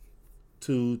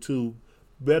 to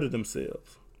better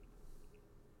themselves.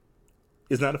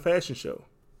 It's not a fashion show.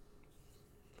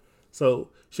 So,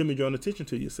 shouldn't be drawing attention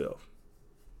to yourself.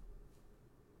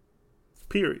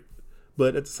 Period.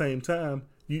 But at the same time,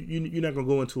 you're not going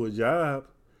to go into a job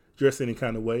dressed any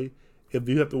kind of way. If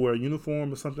you have to wear a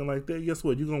uniform or something like that, guess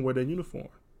what? You're going to wear that uniform.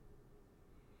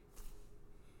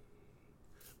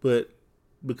 But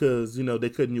because, they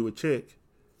cutting you a check,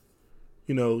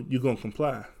 you're going to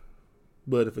comply.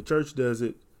 But if a church does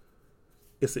it,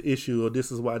 it's an issue, or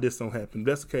this is why this don't happen. If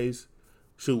that's the case,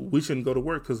 we shouldn't go to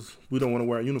work because we don't want to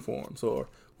wear uniforms, or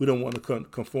we don't want to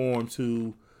conform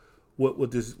to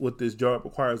what this job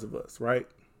requires of us, right?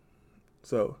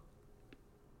 So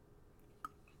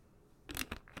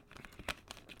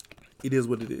it is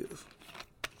what it is.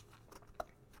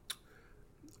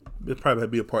 There'll probably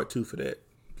be a part 2 for that.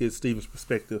 Get Steven's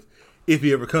perspective if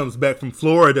he ever comes back from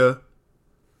Florida.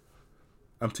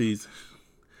 I'm teasing.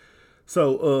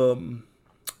 So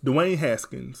Dwayne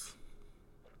Haskins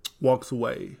walks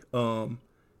away.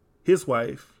 His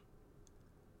wife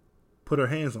put her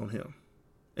hands on him,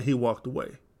 and he walked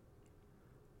away.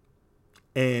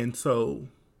 And so,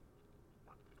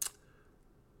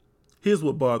 here's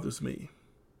what bothers me.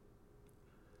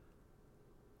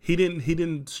 He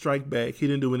didn't strike back. He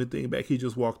didn't do anything back. He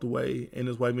just walked away, and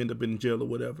his wife ended up in jail or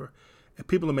whatever. And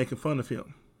people are making fun of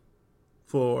him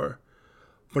for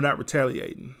not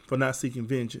retaliating, for not seeking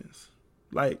vengeance.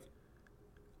 Like,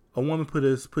 a woman put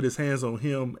his hands on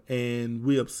him, and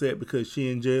we upset because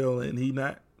she in jail and he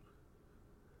not.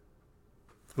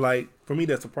 Like, for me,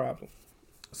 that's a problem.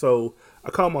 So I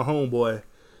called my homeboy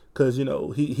because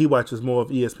he watches more of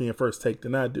ESPN First Take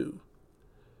than I do.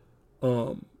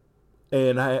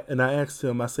 And I asked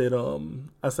him. I said,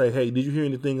 hey, did you hear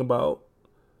anything about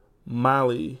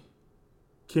Molly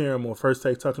Karam or First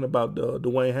Take talking about the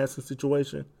Dwayne Haskins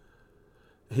situation?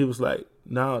 He was like,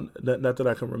 no, not that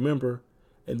I can remember.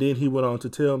 And then he went on to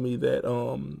tell me that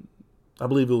I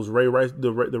believe it was Ray Rice,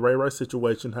 the Ray Rice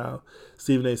situation, how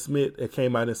Stephen A. Smith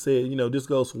came out and said, this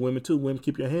goes for women too. Women,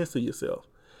 keep your hands to yourself.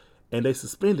 And they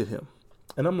suspended him.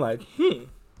 And I'm like,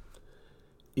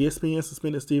 ESPN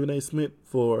suspended Stephen A. Smith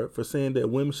for saying that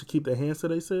women should keep their hands to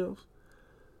themselves?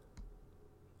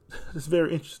 It's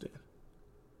very interesting.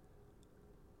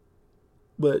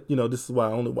 But, this is why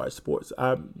I only watch sports.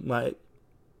 I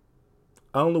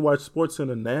only watch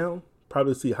SportsCenter now.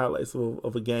 Probably see highlights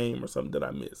of a game or something that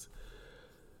I miss.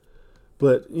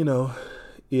 But,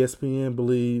 ESPN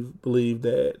believe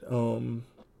that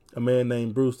a man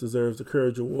named Bruce deserves the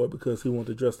Courage Award because he wanted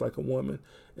to dress like a woman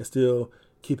and still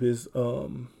keep his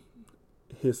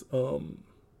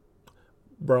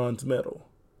bronze medal.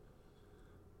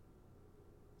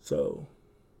 So,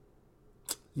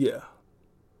 yeah.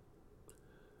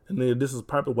 And then this is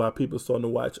probably why people are starting to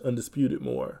watch Undisputed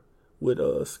more with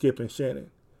Skip and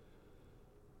Shannon.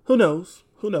 Who knows?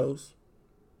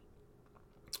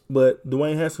 But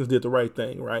Dwayne Haskins did the right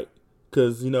thing, right?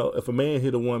 Because, if a man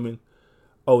hit a woman,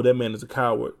 oh, that man is a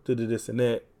coward, did this and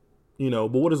that.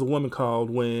 But what is a woman called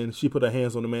when she put her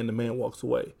hands on the man walks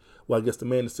away? Well, I guess the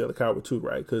man is still a coward too,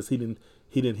 right? Because he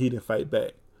didn't fight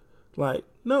back. Like,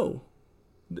 no.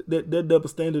 That double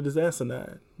standard is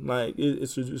asinine. Like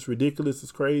it's ridiculous.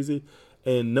 It's crazy,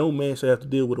 and no man should have to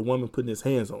deal with a woman putting his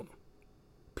hands on him.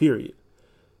 Period.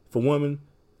 For woman,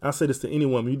 I say this to any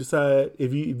woman. You decide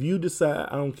if you decide,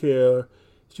 I don't care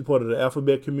if you're part of the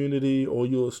alphabet community or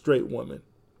you're a straight woman.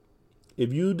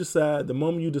 If you decide, the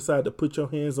moment you decide to put your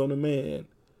hands on a man,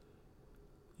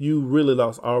 you really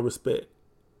lost all respect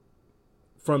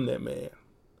from that man.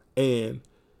 And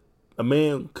a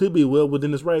man could be well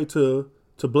within his right to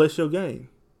bless your game.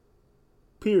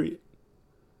 Period.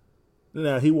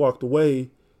 Now, he walked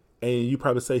away, and you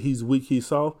probably say he's weak, he's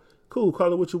soft. Cool,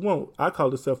 call it what you want. I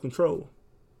call it self-control.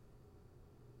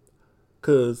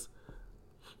 Because,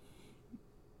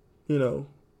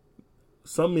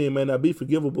 some men may not be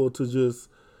forgivable to just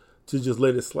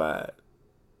let it slide.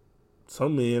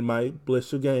 Some men might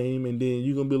bless your game, and then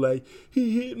you're going to be like,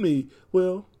 he hit me.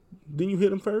 Well, didn't you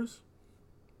hit him first?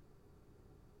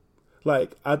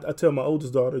 Like, I tell my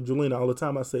oldest daughter, Julina, all the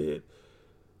time, I said,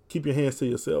 keep your hands to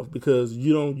yourself, because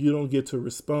you don't get to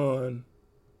respond.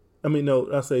 I mean,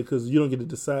 no, I say because you don't get to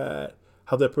decide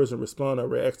how that person responds or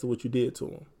reacts to what you did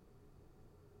to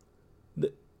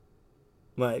them.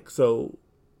 Like, so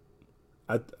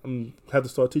I have to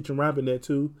start teaching Robin that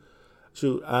too.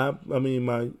 Shoot, I mean,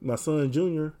 my son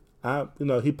Junior,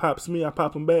 he pops me, I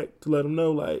pop him back to let him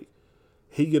know, like,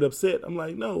 he get upset. I'm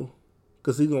like, no,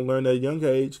 because he's going to learn at a young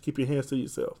age, keep your hands to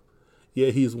yourself.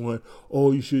 Yeah, he's one,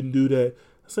 oh, you shouldn't do that.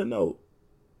 I said, no,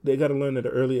 they got to learn at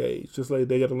an early age, just like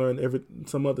they got to learn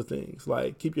some other things,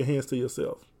 like keep your hands to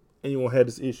yourself, and you won't have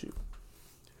this issue.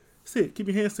 That's it. Keep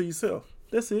your hands to yourself.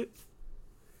 That's it.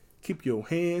 Keep your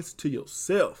hands to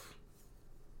yourself.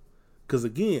 Because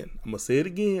again, I'm going to say it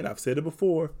again. I've said it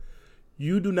before.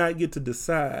 You do not get to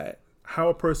decide how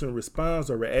a person responds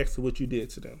or reacts to what you did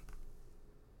to them.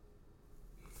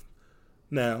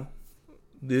 Now,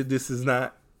 this is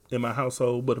not in my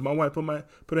household, but if my wife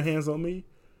put her hands on me,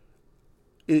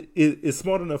 it's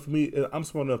smart enough for me. I'm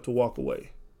smart enough to walk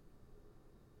away.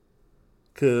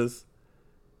 Because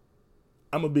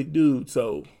I'm a big dude,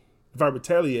 so if I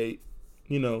retaliate,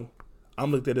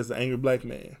 I'm looked at as an angry black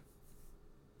man.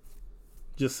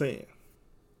 Just saying.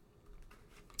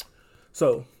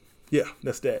 So, yeah,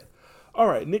 that's that. All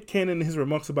right, Nick Cannon and his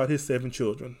remarks about his 7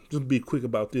 children. Just be quick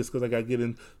about this because I got to get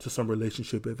into some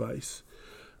relationship advice.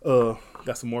 Got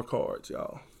some more cards,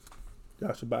 y'all.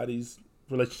 Y'all should buy these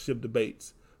relationship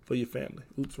debates for your family.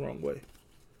 Oops, wrong way.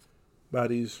 Buy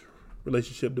these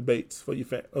relationship debates for your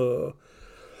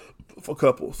for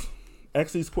couples.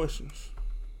 Ask these questions.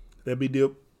 Could be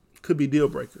deal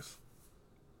breakers.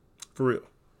 For real.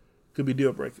 Could be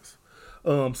deal breakers.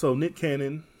 So Nick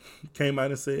Cannon came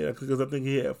out and said, because I think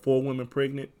he had 4 women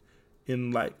pregnant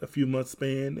in like a few months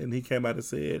span, and he came out and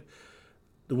said,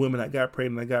 the women I got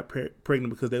pregnant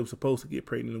because they were supposed to get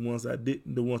pregnant. The ones that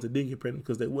didn't get pregnant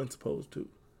because they weren't supposed to.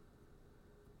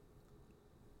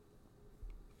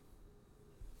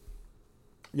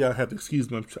 Y'all have to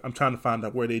excuse me. I'm trying to find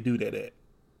out where they do that at.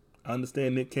 I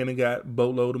understand Nick Cannon got a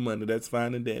boatload of money. That's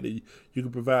fine and dandy. You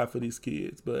can provide for these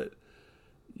kids, but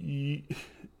you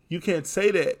can't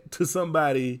say that to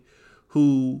somebody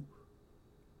who,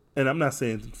 and I'm not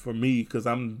saying for me because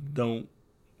I don't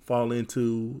fall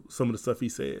into some of the stuff he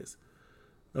says.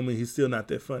 I mean, he's still not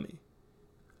that funny.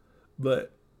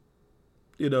 But,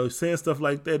 saying stuff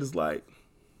like that is like,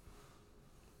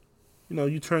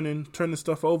 you turning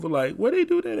stuff over like, where they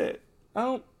do that at?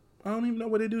 I don't even know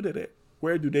where they do that at.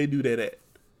 Where do they do that at?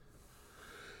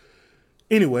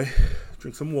 Anyway,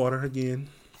 drink some water again,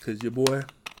 because your boy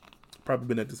probably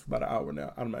been at this for about an hour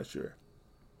now. I'm not sure.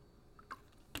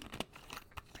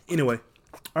 Anyway,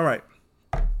 all right.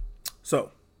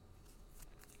 So,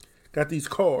 got these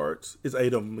cards. It's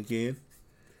 8 of them again.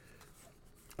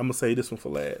 I'm going to say this one for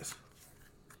last.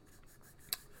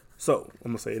 So,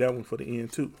 I'm going to say that one for the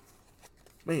end too.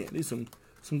 Man, these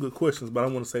some good questions, but I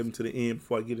want to save them to the end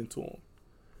before I get into them.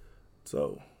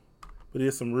 So, but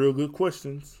there's some real good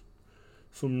questions.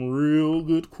 Some real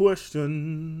good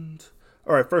questions.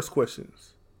 All right, first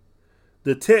questions.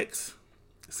 The text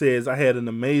says, I had an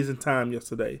amazing time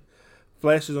yesterday.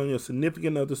 Flashes on your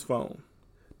significant other's phone.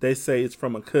 They say it's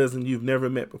from a cousin you've never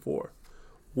met before.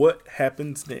 What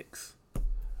happens next?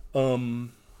 For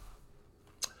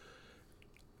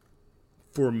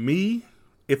me,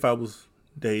 if I was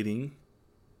dating,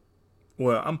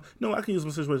 I can use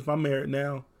my situation. If I'm married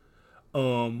now,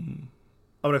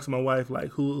 I would ask my wife,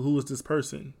 like, who is this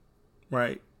person,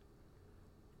 right?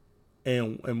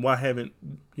 And why haven't,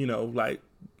 we're gonna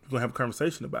have a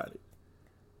conversation about it.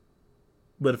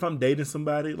 But if I'm dating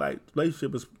somebody, like,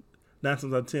 relationship is 9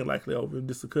 times out of 10 likely over. If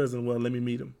this is a cousin, well, let me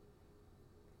meet him.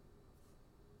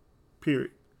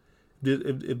 Period.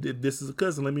 If this is a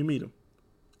cousin, let me meet him.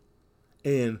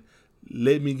 And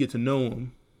let me get to know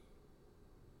him.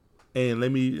 And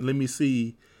let me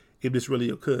see if this really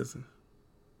your cousin.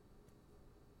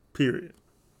 Period.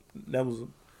 That was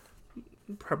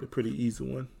probably a pretty easy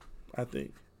one, I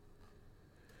think.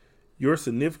 Your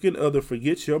significant other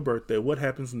forgets your birthday. What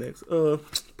happens next?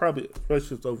 Probably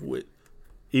relationship's over with.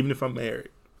 Even if I'm married.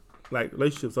 Like,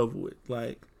 relationship's over with.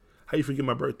 Like, how you forget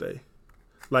my birthday?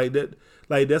 Like that.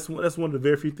 Like that's one of the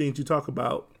very few things you talk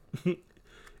about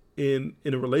in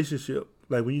a relationship.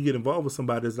 Like when you get involved with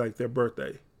somebody, it's like their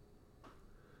birthday.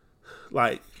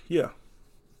 Like, yeah,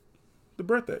 the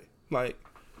birthday. Like,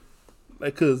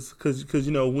 cause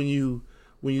you know when you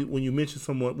mention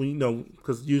someone,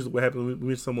 because usually what happens when you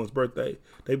mention someone's birthday,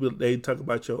 they talk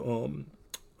about your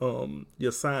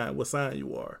sign, what sign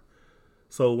you are.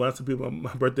 So when I tell people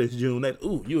my birthday is June,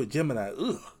 ooh, you a Gemini,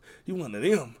 ooh, you one of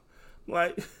them.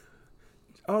 Like,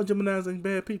 all Geminis ain't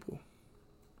bad people.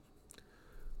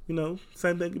 You know,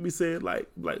 same thing can be said like,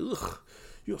 ugh,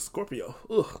 you're a Scorpio,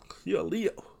 ugh, you're a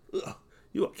Leo, ugh,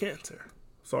 you're a Cancer.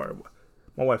 Sorry,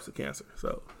 my wife's a Cancer,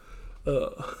 so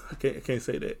I can't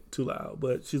say that too loud,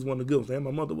 but she's one of the good ones. And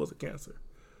my mother was a Cancer.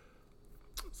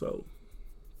 So,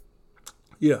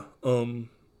 yeah.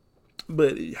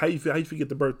 But how you forget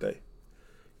the birthday?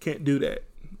 Can't do that.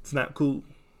 It's not cool.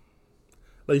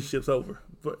 Relationship's over.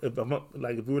 If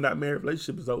we're not married,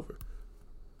 relationship is over.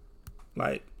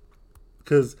 Like,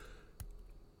 because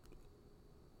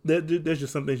there's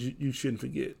just some things you shouldn't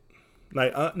forget.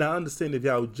 Like, now I understand if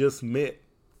y'all just met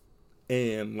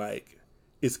and like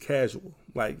it's casual,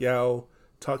 like y'all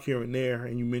talk here and there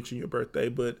and you mention your birthday,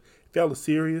 but if y'all are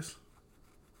serious,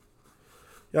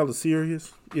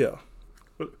 yeah,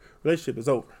 relationship is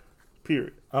over.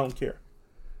 Period. I don't care.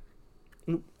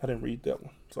 Oop, I didn't read that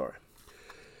one. Sorry.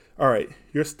 All right.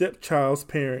 Your stepchild's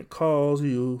parent calls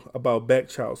you about back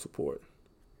child support.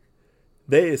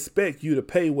 They expect you to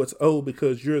pay what's owed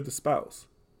because you're the spouse.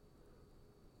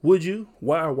 Would you?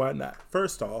 Why or why not?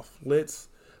 First off, let's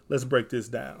break this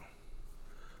down.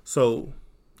 So,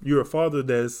 you're a father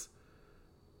that's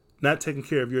not taking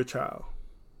care of your child,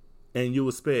 and you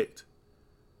expect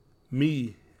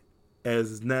me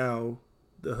as now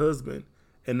the husband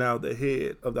and now the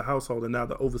head of the household and now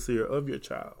the overseer of your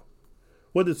child,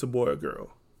 whether it's a boy or girl,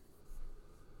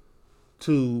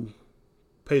 to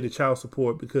pay the child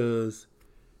support because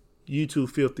you too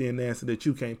filthy and nasty that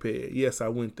you can't pay it. Yes, I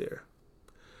went there.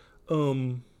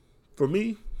 For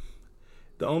me,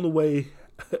 the only way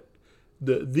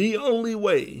the only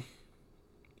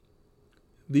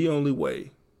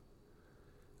way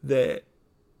that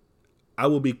I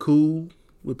would be cool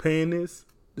with paying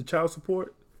the child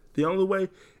support, the only way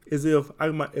is if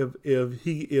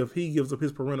he gives up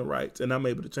his parental rights and I'm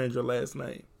able to change your last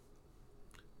name.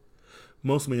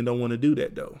 Most men don't want to do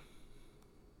that though.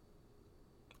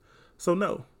 So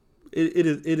no, it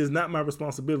is not my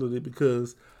responsibility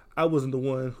because I wasn't the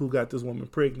one who got this woman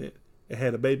pregnant and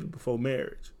had a baby before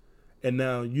marriage. And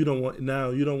now you no longer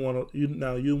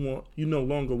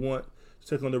want to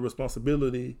take on the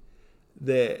responsibility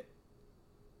that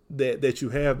you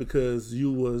have because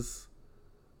you was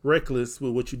reckless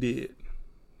with what you did.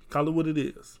 Call it what it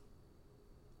is.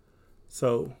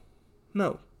 So,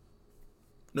 no.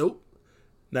 Nope.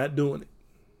 Not doing it.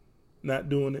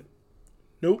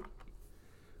 Nope.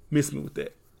 Miss me with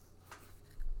that.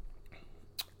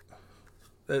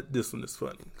 This one is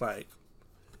funny. Like,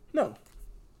 no.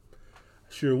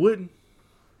 Sure wouldn't.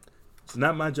 It's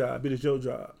not my job. It is your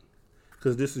job.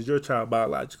 Because this is your child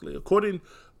biologically. According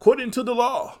to the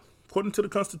law. According to the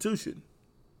Constitution.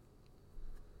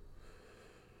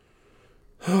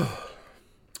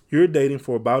 You're dating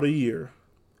for about a year,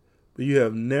 but you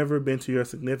have never been to your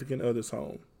significant other's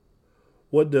home.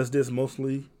 What does this most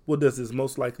likely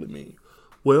mean?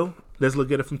 Well, let's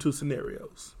look at it from two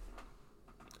scenarios.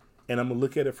 And I'm going to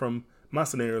look at it from my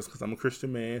scenarios because I'm a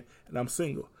Christian man and I'm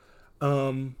single.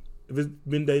 If it's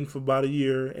been dating for about a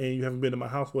year and you haven't been to my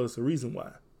house, well, it's a reason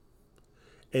why.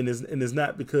 And it's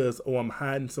not because, I'm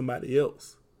hiding somebody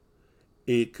else.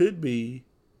 It could be,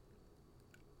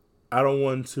 I don't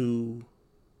want to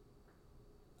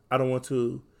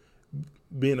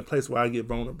be in a place where I get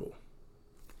vulnerable.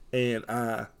 And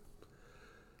I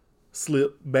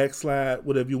slip, backslide,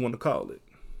 whatever you want to call it.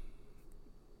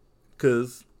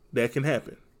 Because that can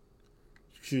happen.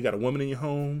 You got a woman in your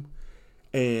home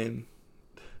and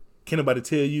can't nobody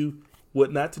tell you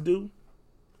what not to do?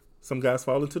 Some guys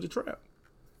fall into the trap.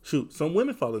 Shoot, some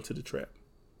women fall into the trap.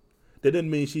 That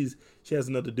doesn't mean she has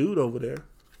another dude over there.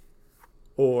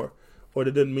 Or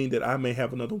that doesn't mean that I may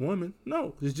have another woman.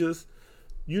 No, it's just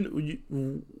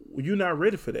you're not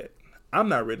ready for that. I'm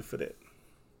not ready for that.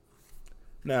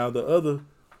 Now, the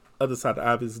other side of the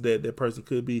obvious is that person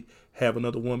could have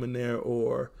another woman there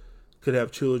or could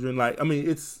have children. Like, I mean,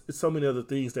 it's so many other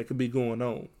things that could be going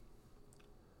on.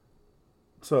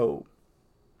 So,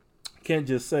 can't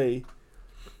just say,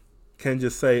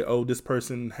 oh, this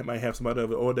person might have somebody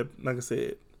of it, or that, like I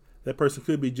said, that person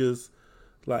could be just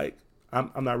like,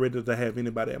 I'm not ready to have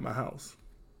anybody at my house.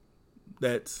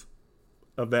 That's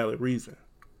a valid reason.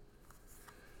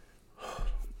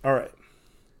 All right.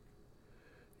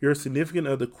 Your significant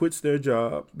other quits their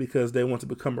job because they want to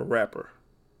become a rapper.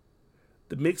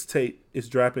 The mixtape is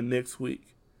dropping next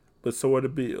week, but so are the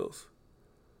bills.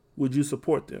 Would you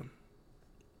support them?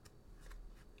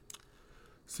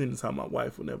 Seeing as how my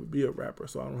wife will never be a rapper,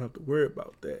 so I don't have to worry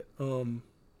about that.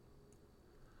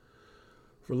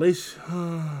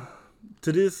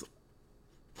 To this,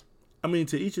 I mean,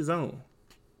 to each his own.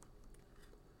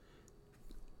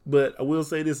 But I will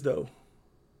say this, though.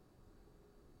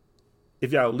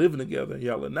 If y'all living together and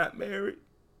y'all are not married,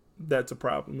 that's a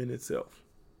problem in itself.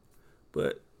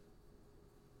 But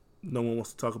no one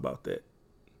wants to talk about that.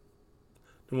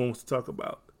 No one wants to talk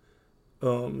about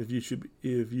if you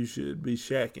should be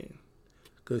shacking,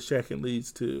 because shacking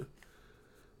leads to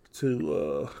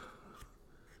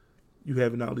you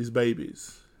having all these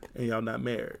babies and y'all not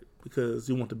married, because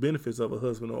you want the benefits of a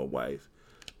husband or a wife,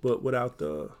 but without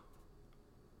the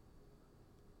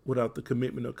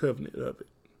commitment or covenant of it.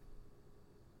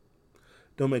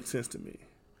 Don't make sense to me.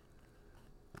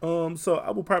 So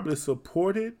I would probably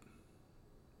support it,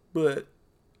 but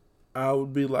I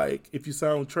would be like, if you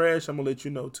sound trash, I'm gonna let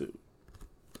you know too.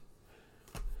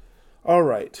 All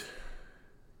right.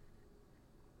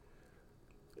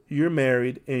 You're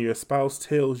married and your spouse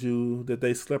tells you that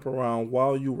they slept around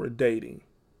while you were dating.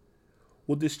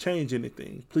 Would this change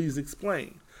anything? Please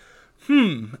explain.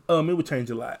 It would change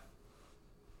a lot.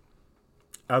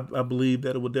 I believe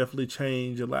that it would definitely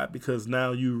change a lot, because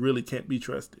now you really can't be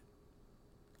trusted.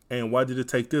 And why did it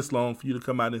take this long for you to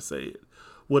come out and say it?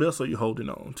 What else are you holding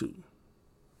on to?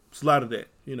 It's a lot of that,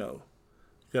 you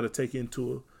got to take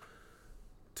into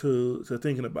to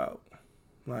thinking about,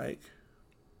 like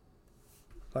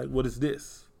what is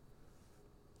this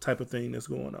type of thing that's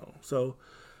going on? So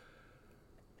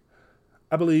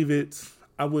I believe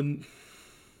and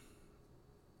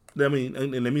let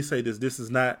me say this: this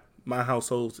is not my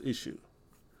household's issue.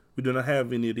 We do not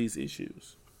have any of these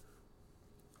issues.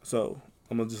 So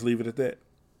I'm gonna just leave it at that.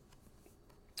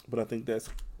 But I think that's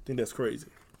crazy.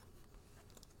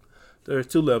 There's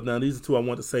two left now. These are two I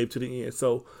want to save to the end.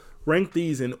 So rank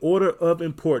these in order of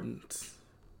importance: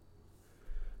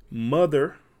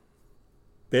 mother,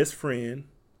 best friend,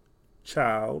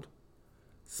 child,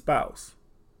 spouse.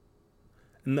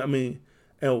 And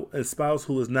a spouse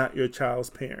who is not your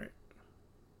child's parent.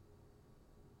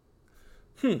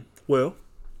 Well,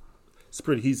 it's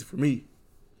pretty easy for me,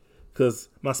 because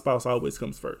my spouse always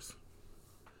comes first.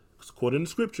 According to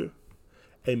Scripture,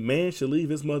 a man should leave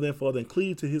his mother and father and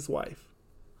cleave to his wife.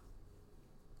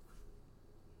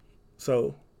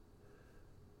 So,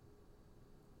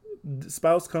 the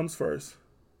spouse comes first.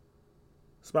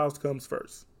 Spouse comes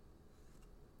first.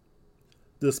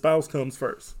 The spouse comes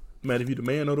first. No matter if you're the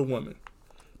man or the woman,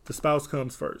 the spouse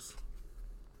comes first.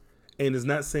 And it's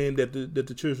not saying that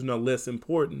the children are less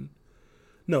important.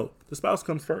 No, the spouse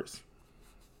comes first.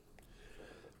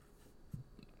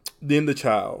 Then the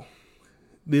child,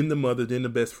 then the mother, then the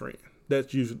best friend.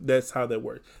 That's how that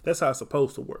works. That's how it's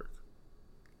supposed to work.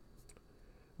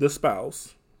 The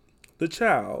spouse, the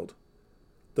child,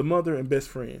 the mother, and best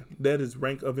friend. That is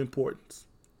rank of importance.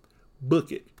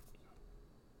 Book it.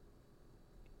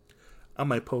 I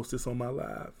might post this on my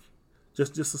live,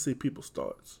 just to see people's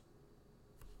thoughts.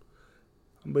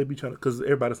 I may be trying to, because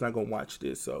everybody's not gonna watch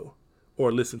this,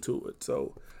 or listen to it.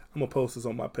 So I'm gonna post this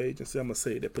on my page and I'm gonna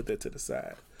say that, put that to the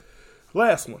side. The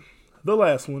last one,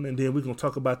 and then we're gonna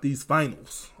talk about these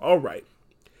finals. All right.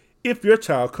 If your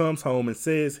child comes home and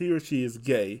says he or she is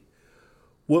gay,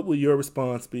 what will your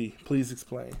response be? Please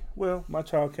explain. Well, my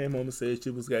child came home and said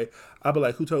she was gay. I'd be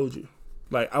like, who told you?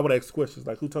 Like, I would ask questions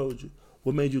like, who told you?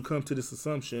 What made you come to this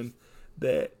assumption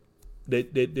that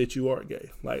you are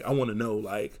gay? Like, I want to know,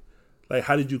 like,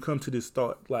 how did you come to this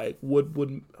thought? Like, what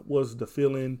was the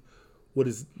feeling? What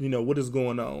is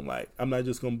going on? Like, I'm not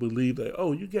just going to believe that,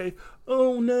 oh, you gay.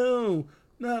 Oh, no,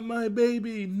 not my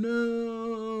baby.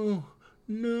 No,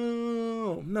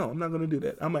 I'm not going to do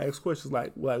that. I'm going to ask questions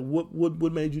like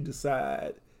what made you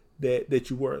decide that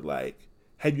you were, like,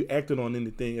 had you acted on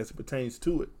anything as it pertains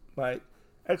to it? Like,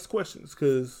 ask questions,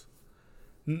 because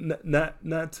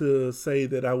not to say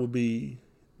that I would be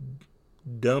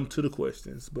dumb to the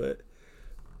questions, but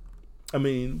I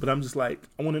mean, but I'm just like,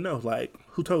 I want to know, like,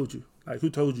 who told you? Like, who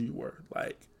told you were?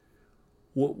 Like,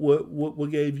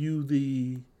 what gave you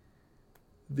the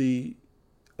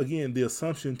again the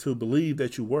assumption to believe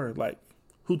that you were? Like,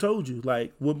 who told you?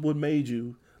 Like, what made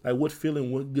you? Like, what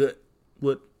feeling? What gut?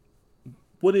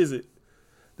 What is it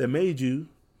that made you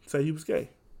say he was gay?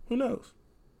 Who knows?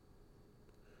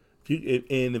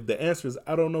 If the answer is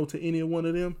I don't know to any one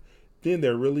of them, then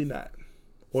they're really not,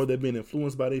 or they've been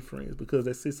influenced by their friends because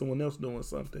they see someone else doing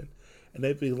something, and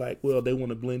they feel like, well, they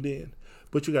want to blend in.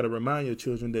 But you got to remind your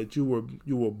children that you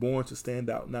were born to stand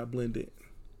out, not blend in.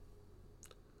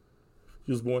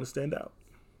 You was born to stand out.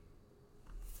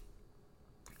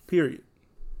 Period.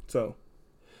 So,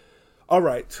 all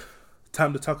right,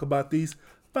 time to talk about these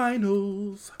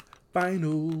finals.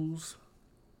 Finals.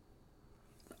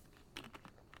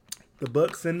 The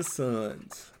Bucks and the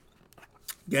Suns.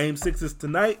 Game 6 is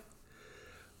tonight.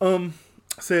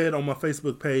 Said on my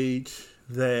Facebook page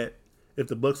that if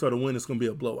the Bucks are to win, it's going to be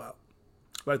a blowout.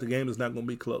 Like, the game is not going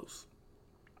to be close.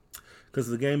 Because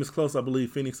if the game is close, I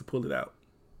believe Phoenix will pull it out.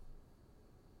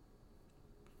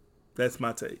 That's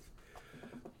my take.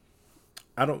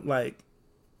 I don't like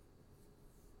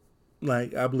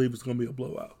I believe it's going to be a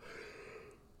blowout.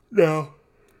 Now,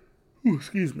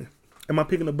 excuse me. Am I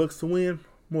picking the Bucks to win?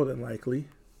 More than likely.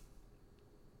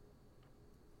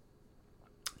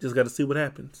 Just got to see what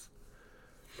happens.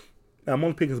 Now, I'm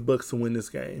only picking the Bucks to win this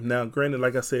game. Now, granted,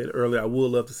 like I said earlier, I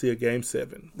would love to see a Game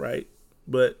 7, right?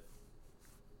 But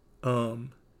the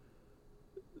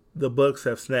Bucks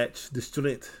have snatched the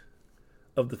strength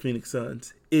of the Phoenix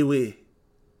Suns. Ewe.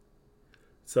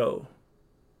 So,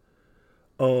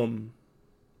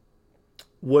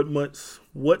 what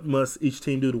must each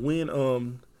team do to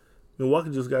win?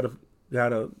 Milwaukee just gotta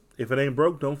if it ain't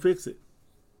broke, don't fix it.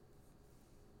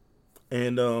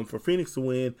 And for Phoenix to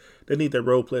win, they need their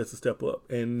role players to step up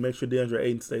and make sure DeAndre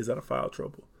Ayton stays out of foul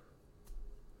trouble.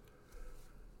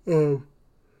 It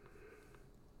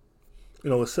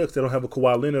sucks they don't have a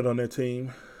Kawhi Leonard on their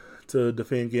team to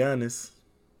defend Giannis,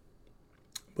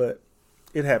 but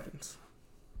it happens.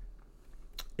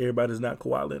 Everybody's not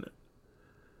Kawhi Leonard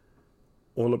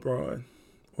or LeBron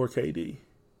or KD.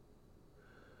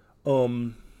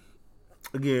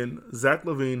 Again, Zach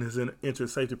LaVine is in entered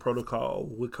safety protocol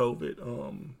with COVID,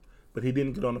 but he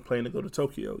didn't get on the plane to go to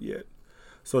Tokyo yet.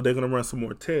 So they're going to run some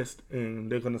more tests, and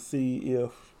they're going to see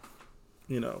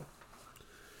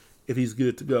if he's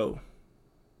good to go.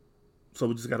 So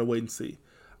we just got to wait and see.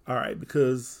 All right,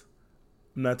 because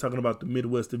I'm not talking about the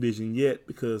Midwest Division yet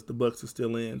because the Bucks are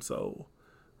still in, so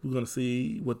we're going to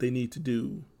see what they need to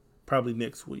do probably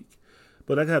next week.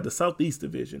 But I got the Southeast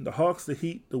Division, the Hawks, the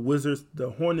Heat, the Wizards,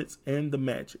 the Hornets, and the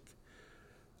Magic.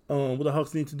 What the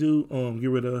Hawks need to do, get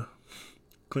rid of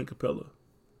Clint Capella.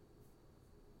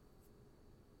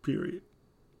 Period.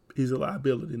 He's a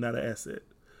liability, not an asset.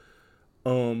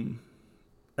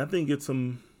 I think get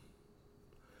some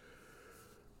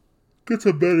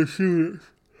better shooters.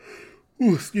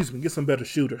 Get some better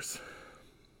shooters.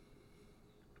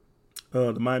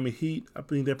 The Miami Heat, I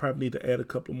think they probably need to add a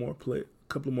couple more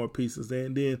pieces.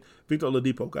 And then Victor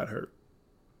Oladipo got hurt.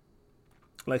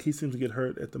 Like, he seems to get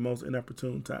hurt at the most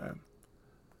inopportune time.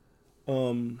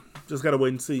 Just got to wait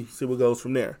and see what goes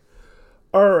from there.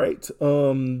 All right.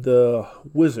 The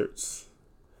Wizards.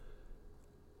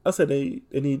 I said they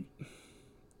need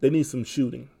some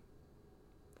shooting.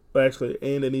 But actually,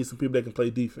 and they need some people that can play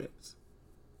defense.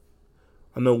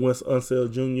 I know Wes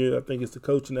Unseld Jr., I think it's the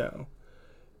coach now.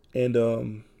 And,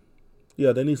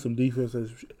 they need some defense.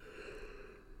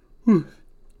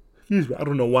 Excuse me. I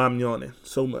don't know why I'm yawning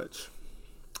so much.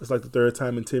 It's like the third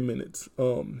time in 10 minutes.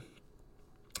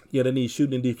 They need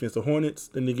shooting and defense. The Hornets,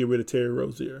 they need to get rid of Terry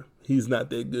Rozier. He's not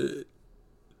that good.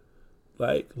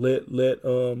 Like, let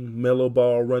Melo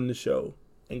Ball run the show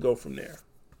and go from there.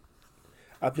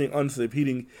 I think, honestly, if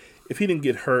he didn't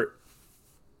get hurt,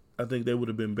 I think they would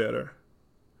have been better.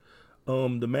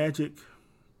 The Magic,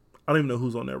 I don't even know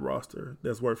who's on that roster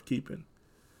that's worth keeping.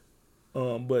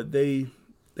 But they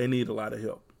need a lot of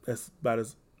help. That's about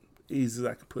as easy as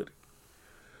I can put it.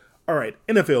 All right,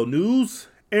 NFL news.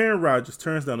 Aaron Rodgers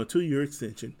turns down a 2-year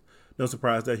extension. No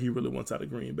surprise that he really wants out of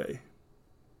Green Bay.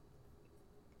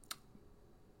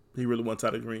 I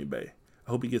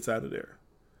hope he gets out of there.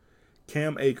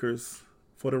 Cam Akers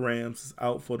for the Rams is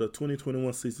out for the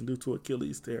 2021 season due to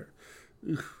Achilles tear.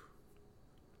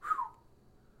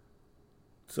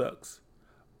 Sucks.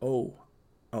 Oh,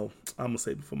 I'm going to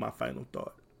save it for my final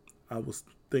thought. I was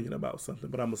thinking about something,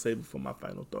 but I'm going to save it for my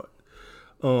final thought.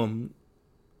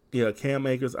 Cam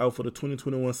Akers out for the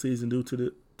 2021 season due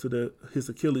to his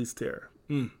Achilles tear.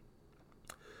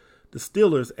 The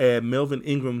Steelers add Melvin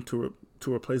Ingram to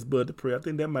replace Bud Dupree. I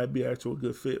think that might be actually a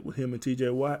good fit with him and T.J.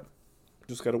 Watt.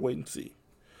 Just got to wait and see.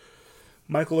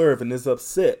 Michael Irvin is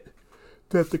upset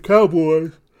that the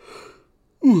Cowboys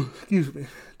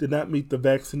did not meet the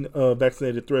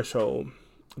vaccinated threshold.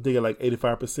 I think at like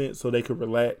 85%, so they could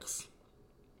relax,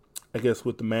 I guess,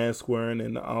 with the mask wearing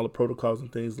and all the protocols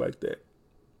and things like that.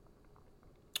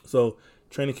 So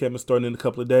training camp is starting in a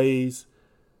couple of days.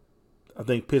 I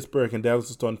think Pittsburgh and Dallas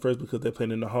are starting first because they're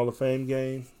playing in the Hall of Fame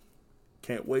game.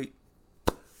 Can't wait.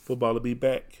 Football will be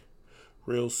back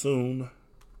real soon.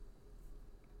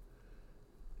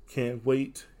 Can't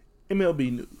wait.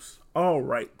 MLB news. All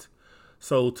right.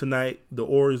 So tonight, the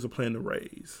Orioles are playing the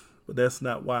Rays. But that's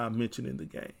not why I'm mentioning the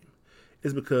game.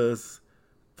 It's because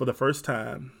for the first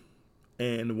time,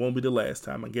 and it won't be the last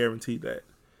time, I guarantee that,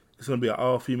 it's going to be an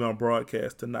all-female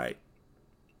broadcast tonight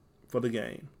for the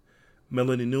game.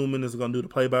 Melanie Newman is going to do the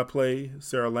play-by-play.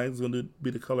 Sarah Lang is going to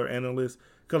be the color analyst.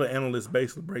 Color analyst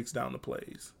basically breaks down the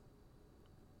plays.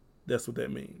 That's what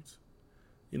that means.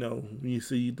 You know, when you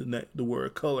see the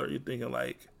word color, you're thinking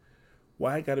like,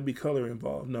 why got to be color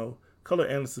involved? No, color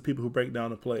analysts are people who break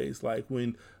down the plays. Like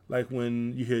when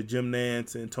you hear Jim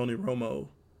Nantz and Tony Romo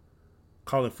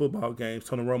calling football games,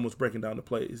 Tony Romo's breaking down the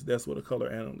plays. That's what a color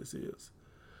analyst is.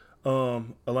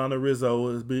 Alana Rizzo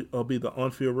will be the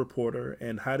on-field reporter,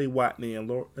 and Heidi Watney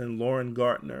and Lauren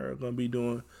Gardner are going to be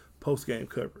doing post-game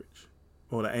coverage,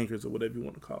 or the anchors, or whatever you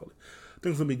want to call it. I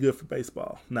think it's going to be good for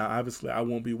baseball. Now, obviously, I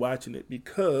won't be watching it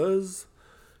because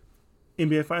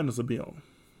NBA Finals will be on.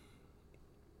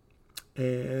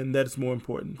 And that is more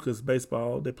important because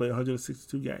baseball, they play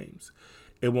 162 games.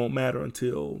 It won't matter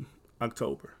until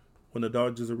October when the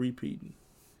Dodgers are repeating.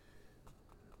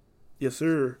 Yes,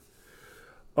 sir.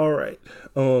 All right.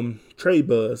 Trade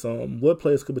buzz. What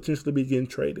players could potentially be getting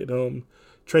traded?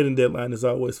 Trading deadline is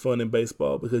always fun in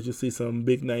baseball because you see some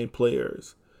big name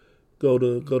players go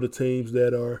to teams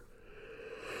that are.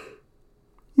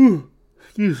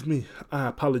 Excuse me. I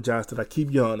apologize that I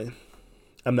keep yawning.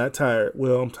 I'm not tired.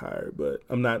 Well, I'm tired, but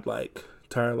I'm not like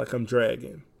tired like I'm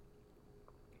dragging.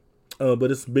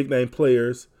 But it's big name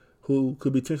players who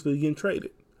could be potentially getting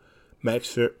traded.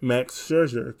 Max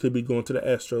Scherzer could be going to the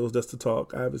Astros. That's the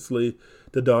talk. Obviously,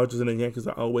 the Dodgers and the Yankees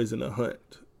are always in a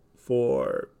hunt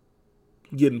for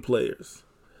getting players.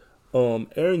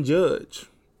 Aaron Judge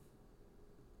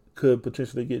could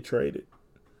potentially get traded.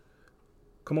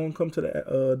 Come to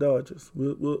the Dodgers.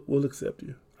 We'll accept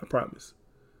you. I promise.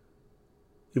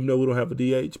 Even though we don't have a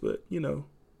DH, but you know,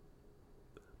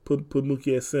 put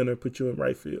Mookie at center, put you in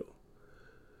right field.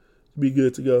 Be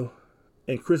good to go.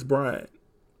 And Chris Bryant.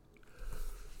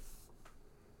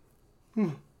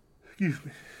 Excuse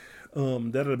me.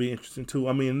 That'll be interesting too.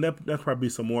 I mean, that'll probably be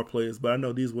some more players, but I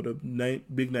know these were the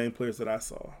big name players that I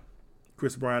saw.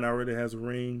 Chris Bryant already has a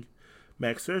ring.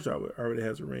 Max Scherzer already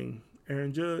has a ring.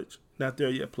 Aaron Judge, not there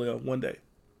yet. Playoff one day.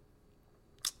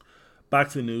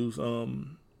 Boxing news.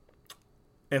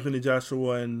 Anthony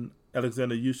Joshua and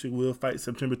Alexander Usyk will fight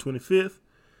September 25th.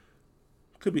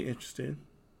 Could be interesting.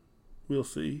 We'll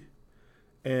see.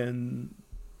 And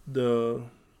the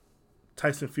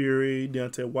Tyson Fury,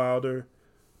 Deontay Wilder,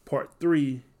 Part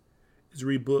 3 is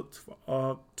rebooked for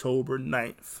October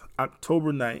 9th.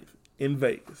 October 9th in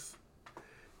Vegas.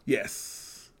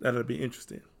 Yes, that'll be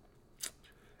interesting.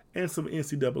 And some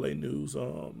NCAA news.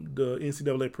 The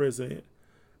NCAA president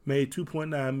made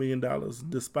 $2.9 million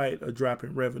despite a drop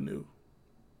in revenue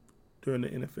during the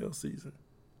NFL season.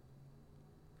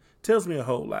 Tells me a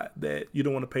whole lot that you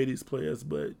don't want to pay these players,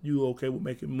 but you okay with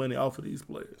making money off of these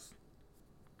players.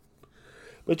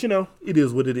 But, you know, it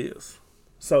is what it is.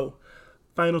 So,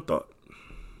 final thoughts,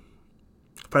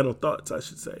 I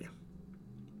should say.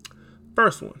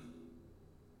 First one,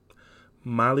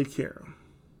 Molly Karam.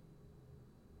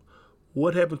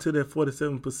 What happened to that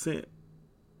 47%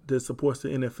 that supports the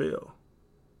NFL?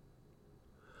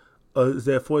 Is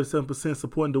that 47%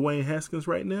 supporting Dwayne Haskins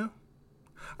right now?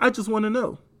 I just want to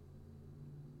know.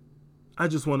 I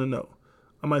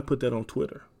might put that on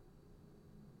Twitter.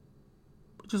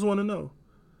 I just want to know.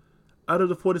 Out of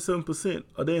the 47%,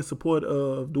 are they in support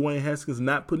of Dwayne Haskins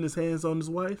not putting his hands on his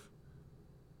wife?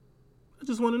 I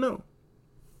just want to know.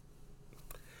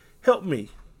 Help me,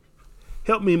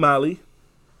 Molly.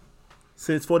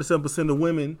 Since 47% of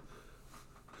women,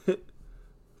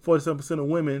 47% of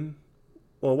women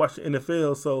or watch the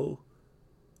NFL, so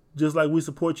just like we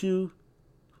support you,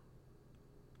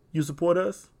 you support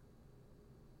us?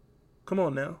 Come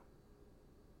on now.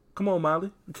 Come on,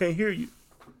 Molly. We can't hear you.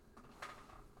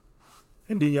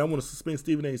 And then y'all want to suspend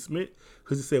Stephen A. Smith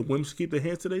because he said women should keep their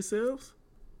hands to themselves?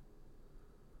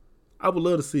 I would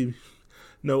love to see.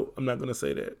 No, I'm not going to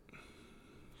say that.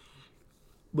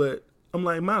 But I'm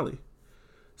like, Molly,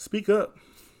 speak up.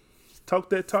 Talk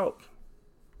that talk.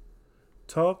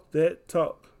 Talk that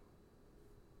talk.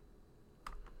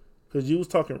 Because you was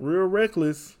talking real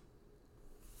reckless.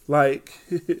 Like,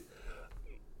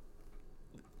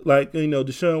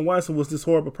 Deshaun Watson was this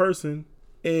horrible person.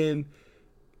 And,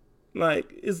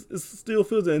 like, it still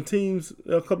feels that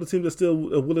a couple of teams are still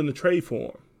willing to trade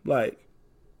for him. Like,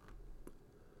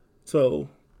 so,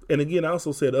 and again, I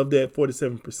also said of that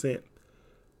 47%,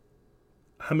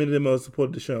 how many of them are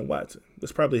supported Deshaun Watson?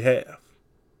 That's probably half.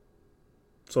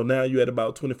 So now you're at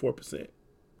about 24%,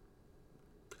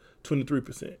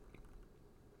 23%.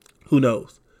 Who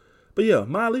knows? But yeah,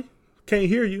 Molly, can't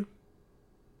hear you.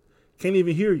 Can't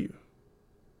even hear you.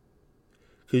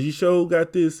 Because you sure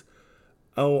got this,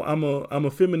 I'm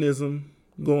a feminism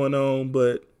going on,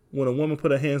 but when a woman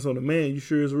put her hands on a man, you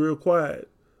sure is real quiet.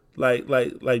 Like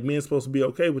men supposed to be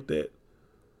okay with that.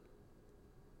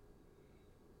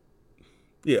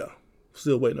 Yeah,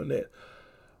 still waiting on that.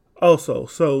 Also,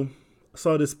 so I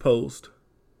saw this post,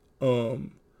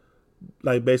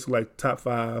 basically top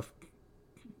 5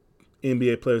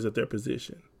 NBA players at their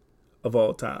position of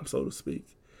all time, so to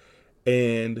speak.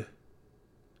 And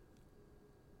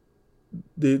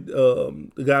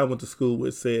the guy I went to school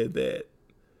with said that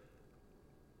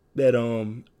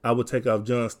I would take off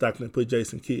John Stockton and put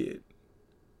Jason Kidd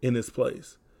in his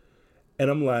place. And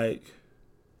I'm like,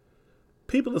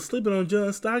 people are sleeping on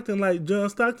John Stockton like John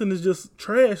Stockton is just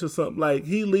trash or something. Like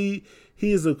he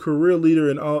is a career leader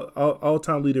and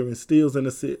all-time leader in steals and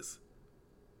assists.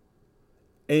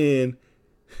 And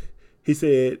he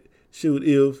said, shoot,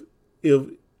 if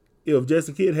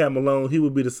Jason Kidd had him alone, he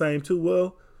would be the same too.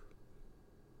 Well,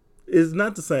 it's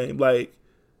not the same. Like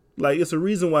it's a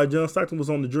reason why John Stockton was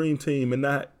on the dream team and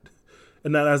not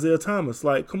Isaiah Thomas.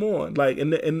 Like, come on. Like,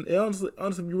 and honestly,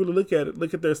 if you really look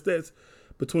at their stats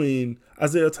between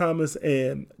Isaiah Thomas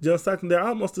and John Stockton, they're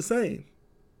almost the same.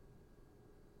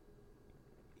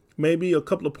 Maybe a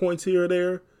couple of points here or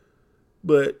there,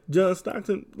 but John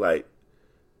Stockton, like,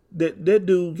 that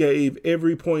dude gave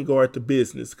every point guard the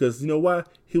business because you know why?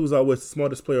 He was always the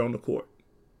smartest player on the court.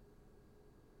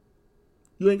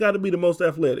 You ain't got to be the most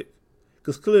athletic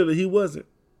because clearly he wasn't.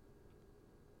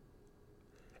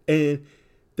 And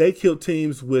they killed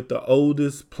teams with the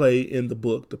oldest play in the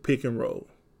book, the pick and roll.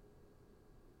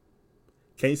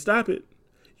 Can't stop it.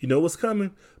 You know what's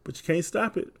coming, but you can't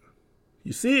stop it.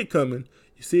 You see it coming.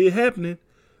 You see it happening.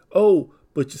 Oh,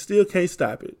 but you still can't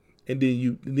stop it. And then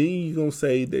you're going to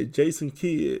say that Jason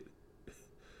Kidd,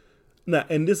 now,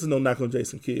 and this is no knock on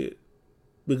Jason Kidd,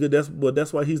 because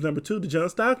that's why he's number 2 to John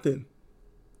Stockton.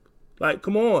 Like,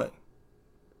 come on.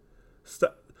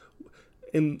 Stop.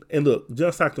 And look,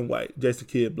 John Stockton white, Jason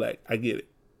Kidd black. I get it.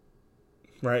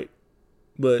 Right?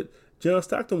 But John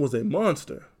Stockton was a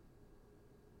monster.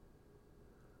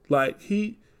 Like,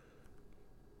 he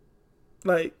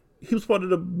was part of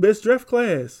the best draft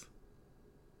class.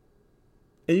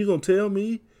 And you gonna tell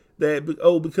me that,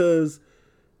 because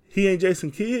he ain't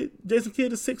Jason Kidd? Jason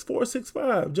Kidd is 6'4",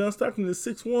 6'5". John Stockton is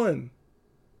 6'1".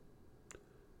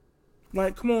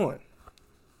 Like, come on.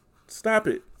 Stop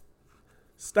it.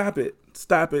 Stop it.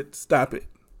 Stop it. Stop it.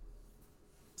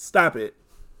 Stop it.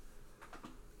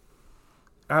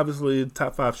 Obviously,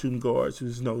 top 5 shooting guards.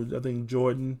 I think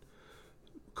Jordan,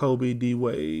 Kobe, D.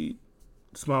 Wade.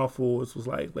 Small forwards was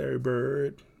like Larry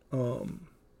Bird,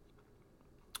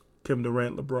 Kevin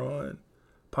Durant, LeBron.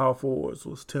 Power forwards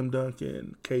was Tim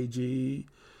Duncan, KG.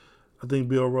 I think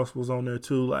Bill Russell was on there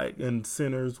too. Like, and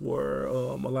centers were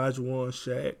Elijah Wan,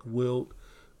 Shaq, Wilt,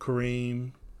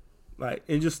 Kareem. Like,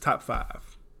 and just top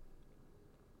 5.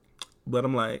 But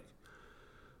I'm like,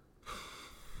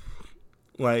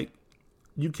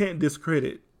 you can't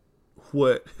discredit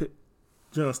what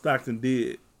John Stockton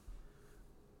did.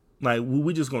 Like,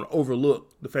 we just going to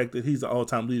overlook the fact that he's an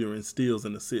all-time leader in steals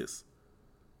and assists.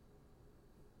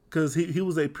 Because he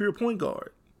was a pure point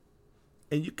guard.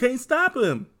 And you can't stop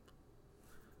him.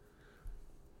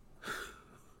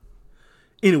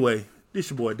 Anyway, this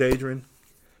your boy, Daedrin.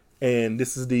 And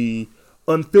this is the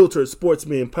Unfiltered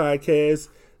Sportsmen podcast.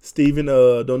 Steven,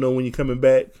 don't know when you're coming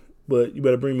back, but you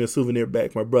better bring me a souvenir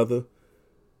back, my brother.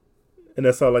 And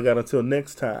that's all I got until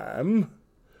next time.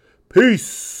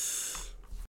 Peace.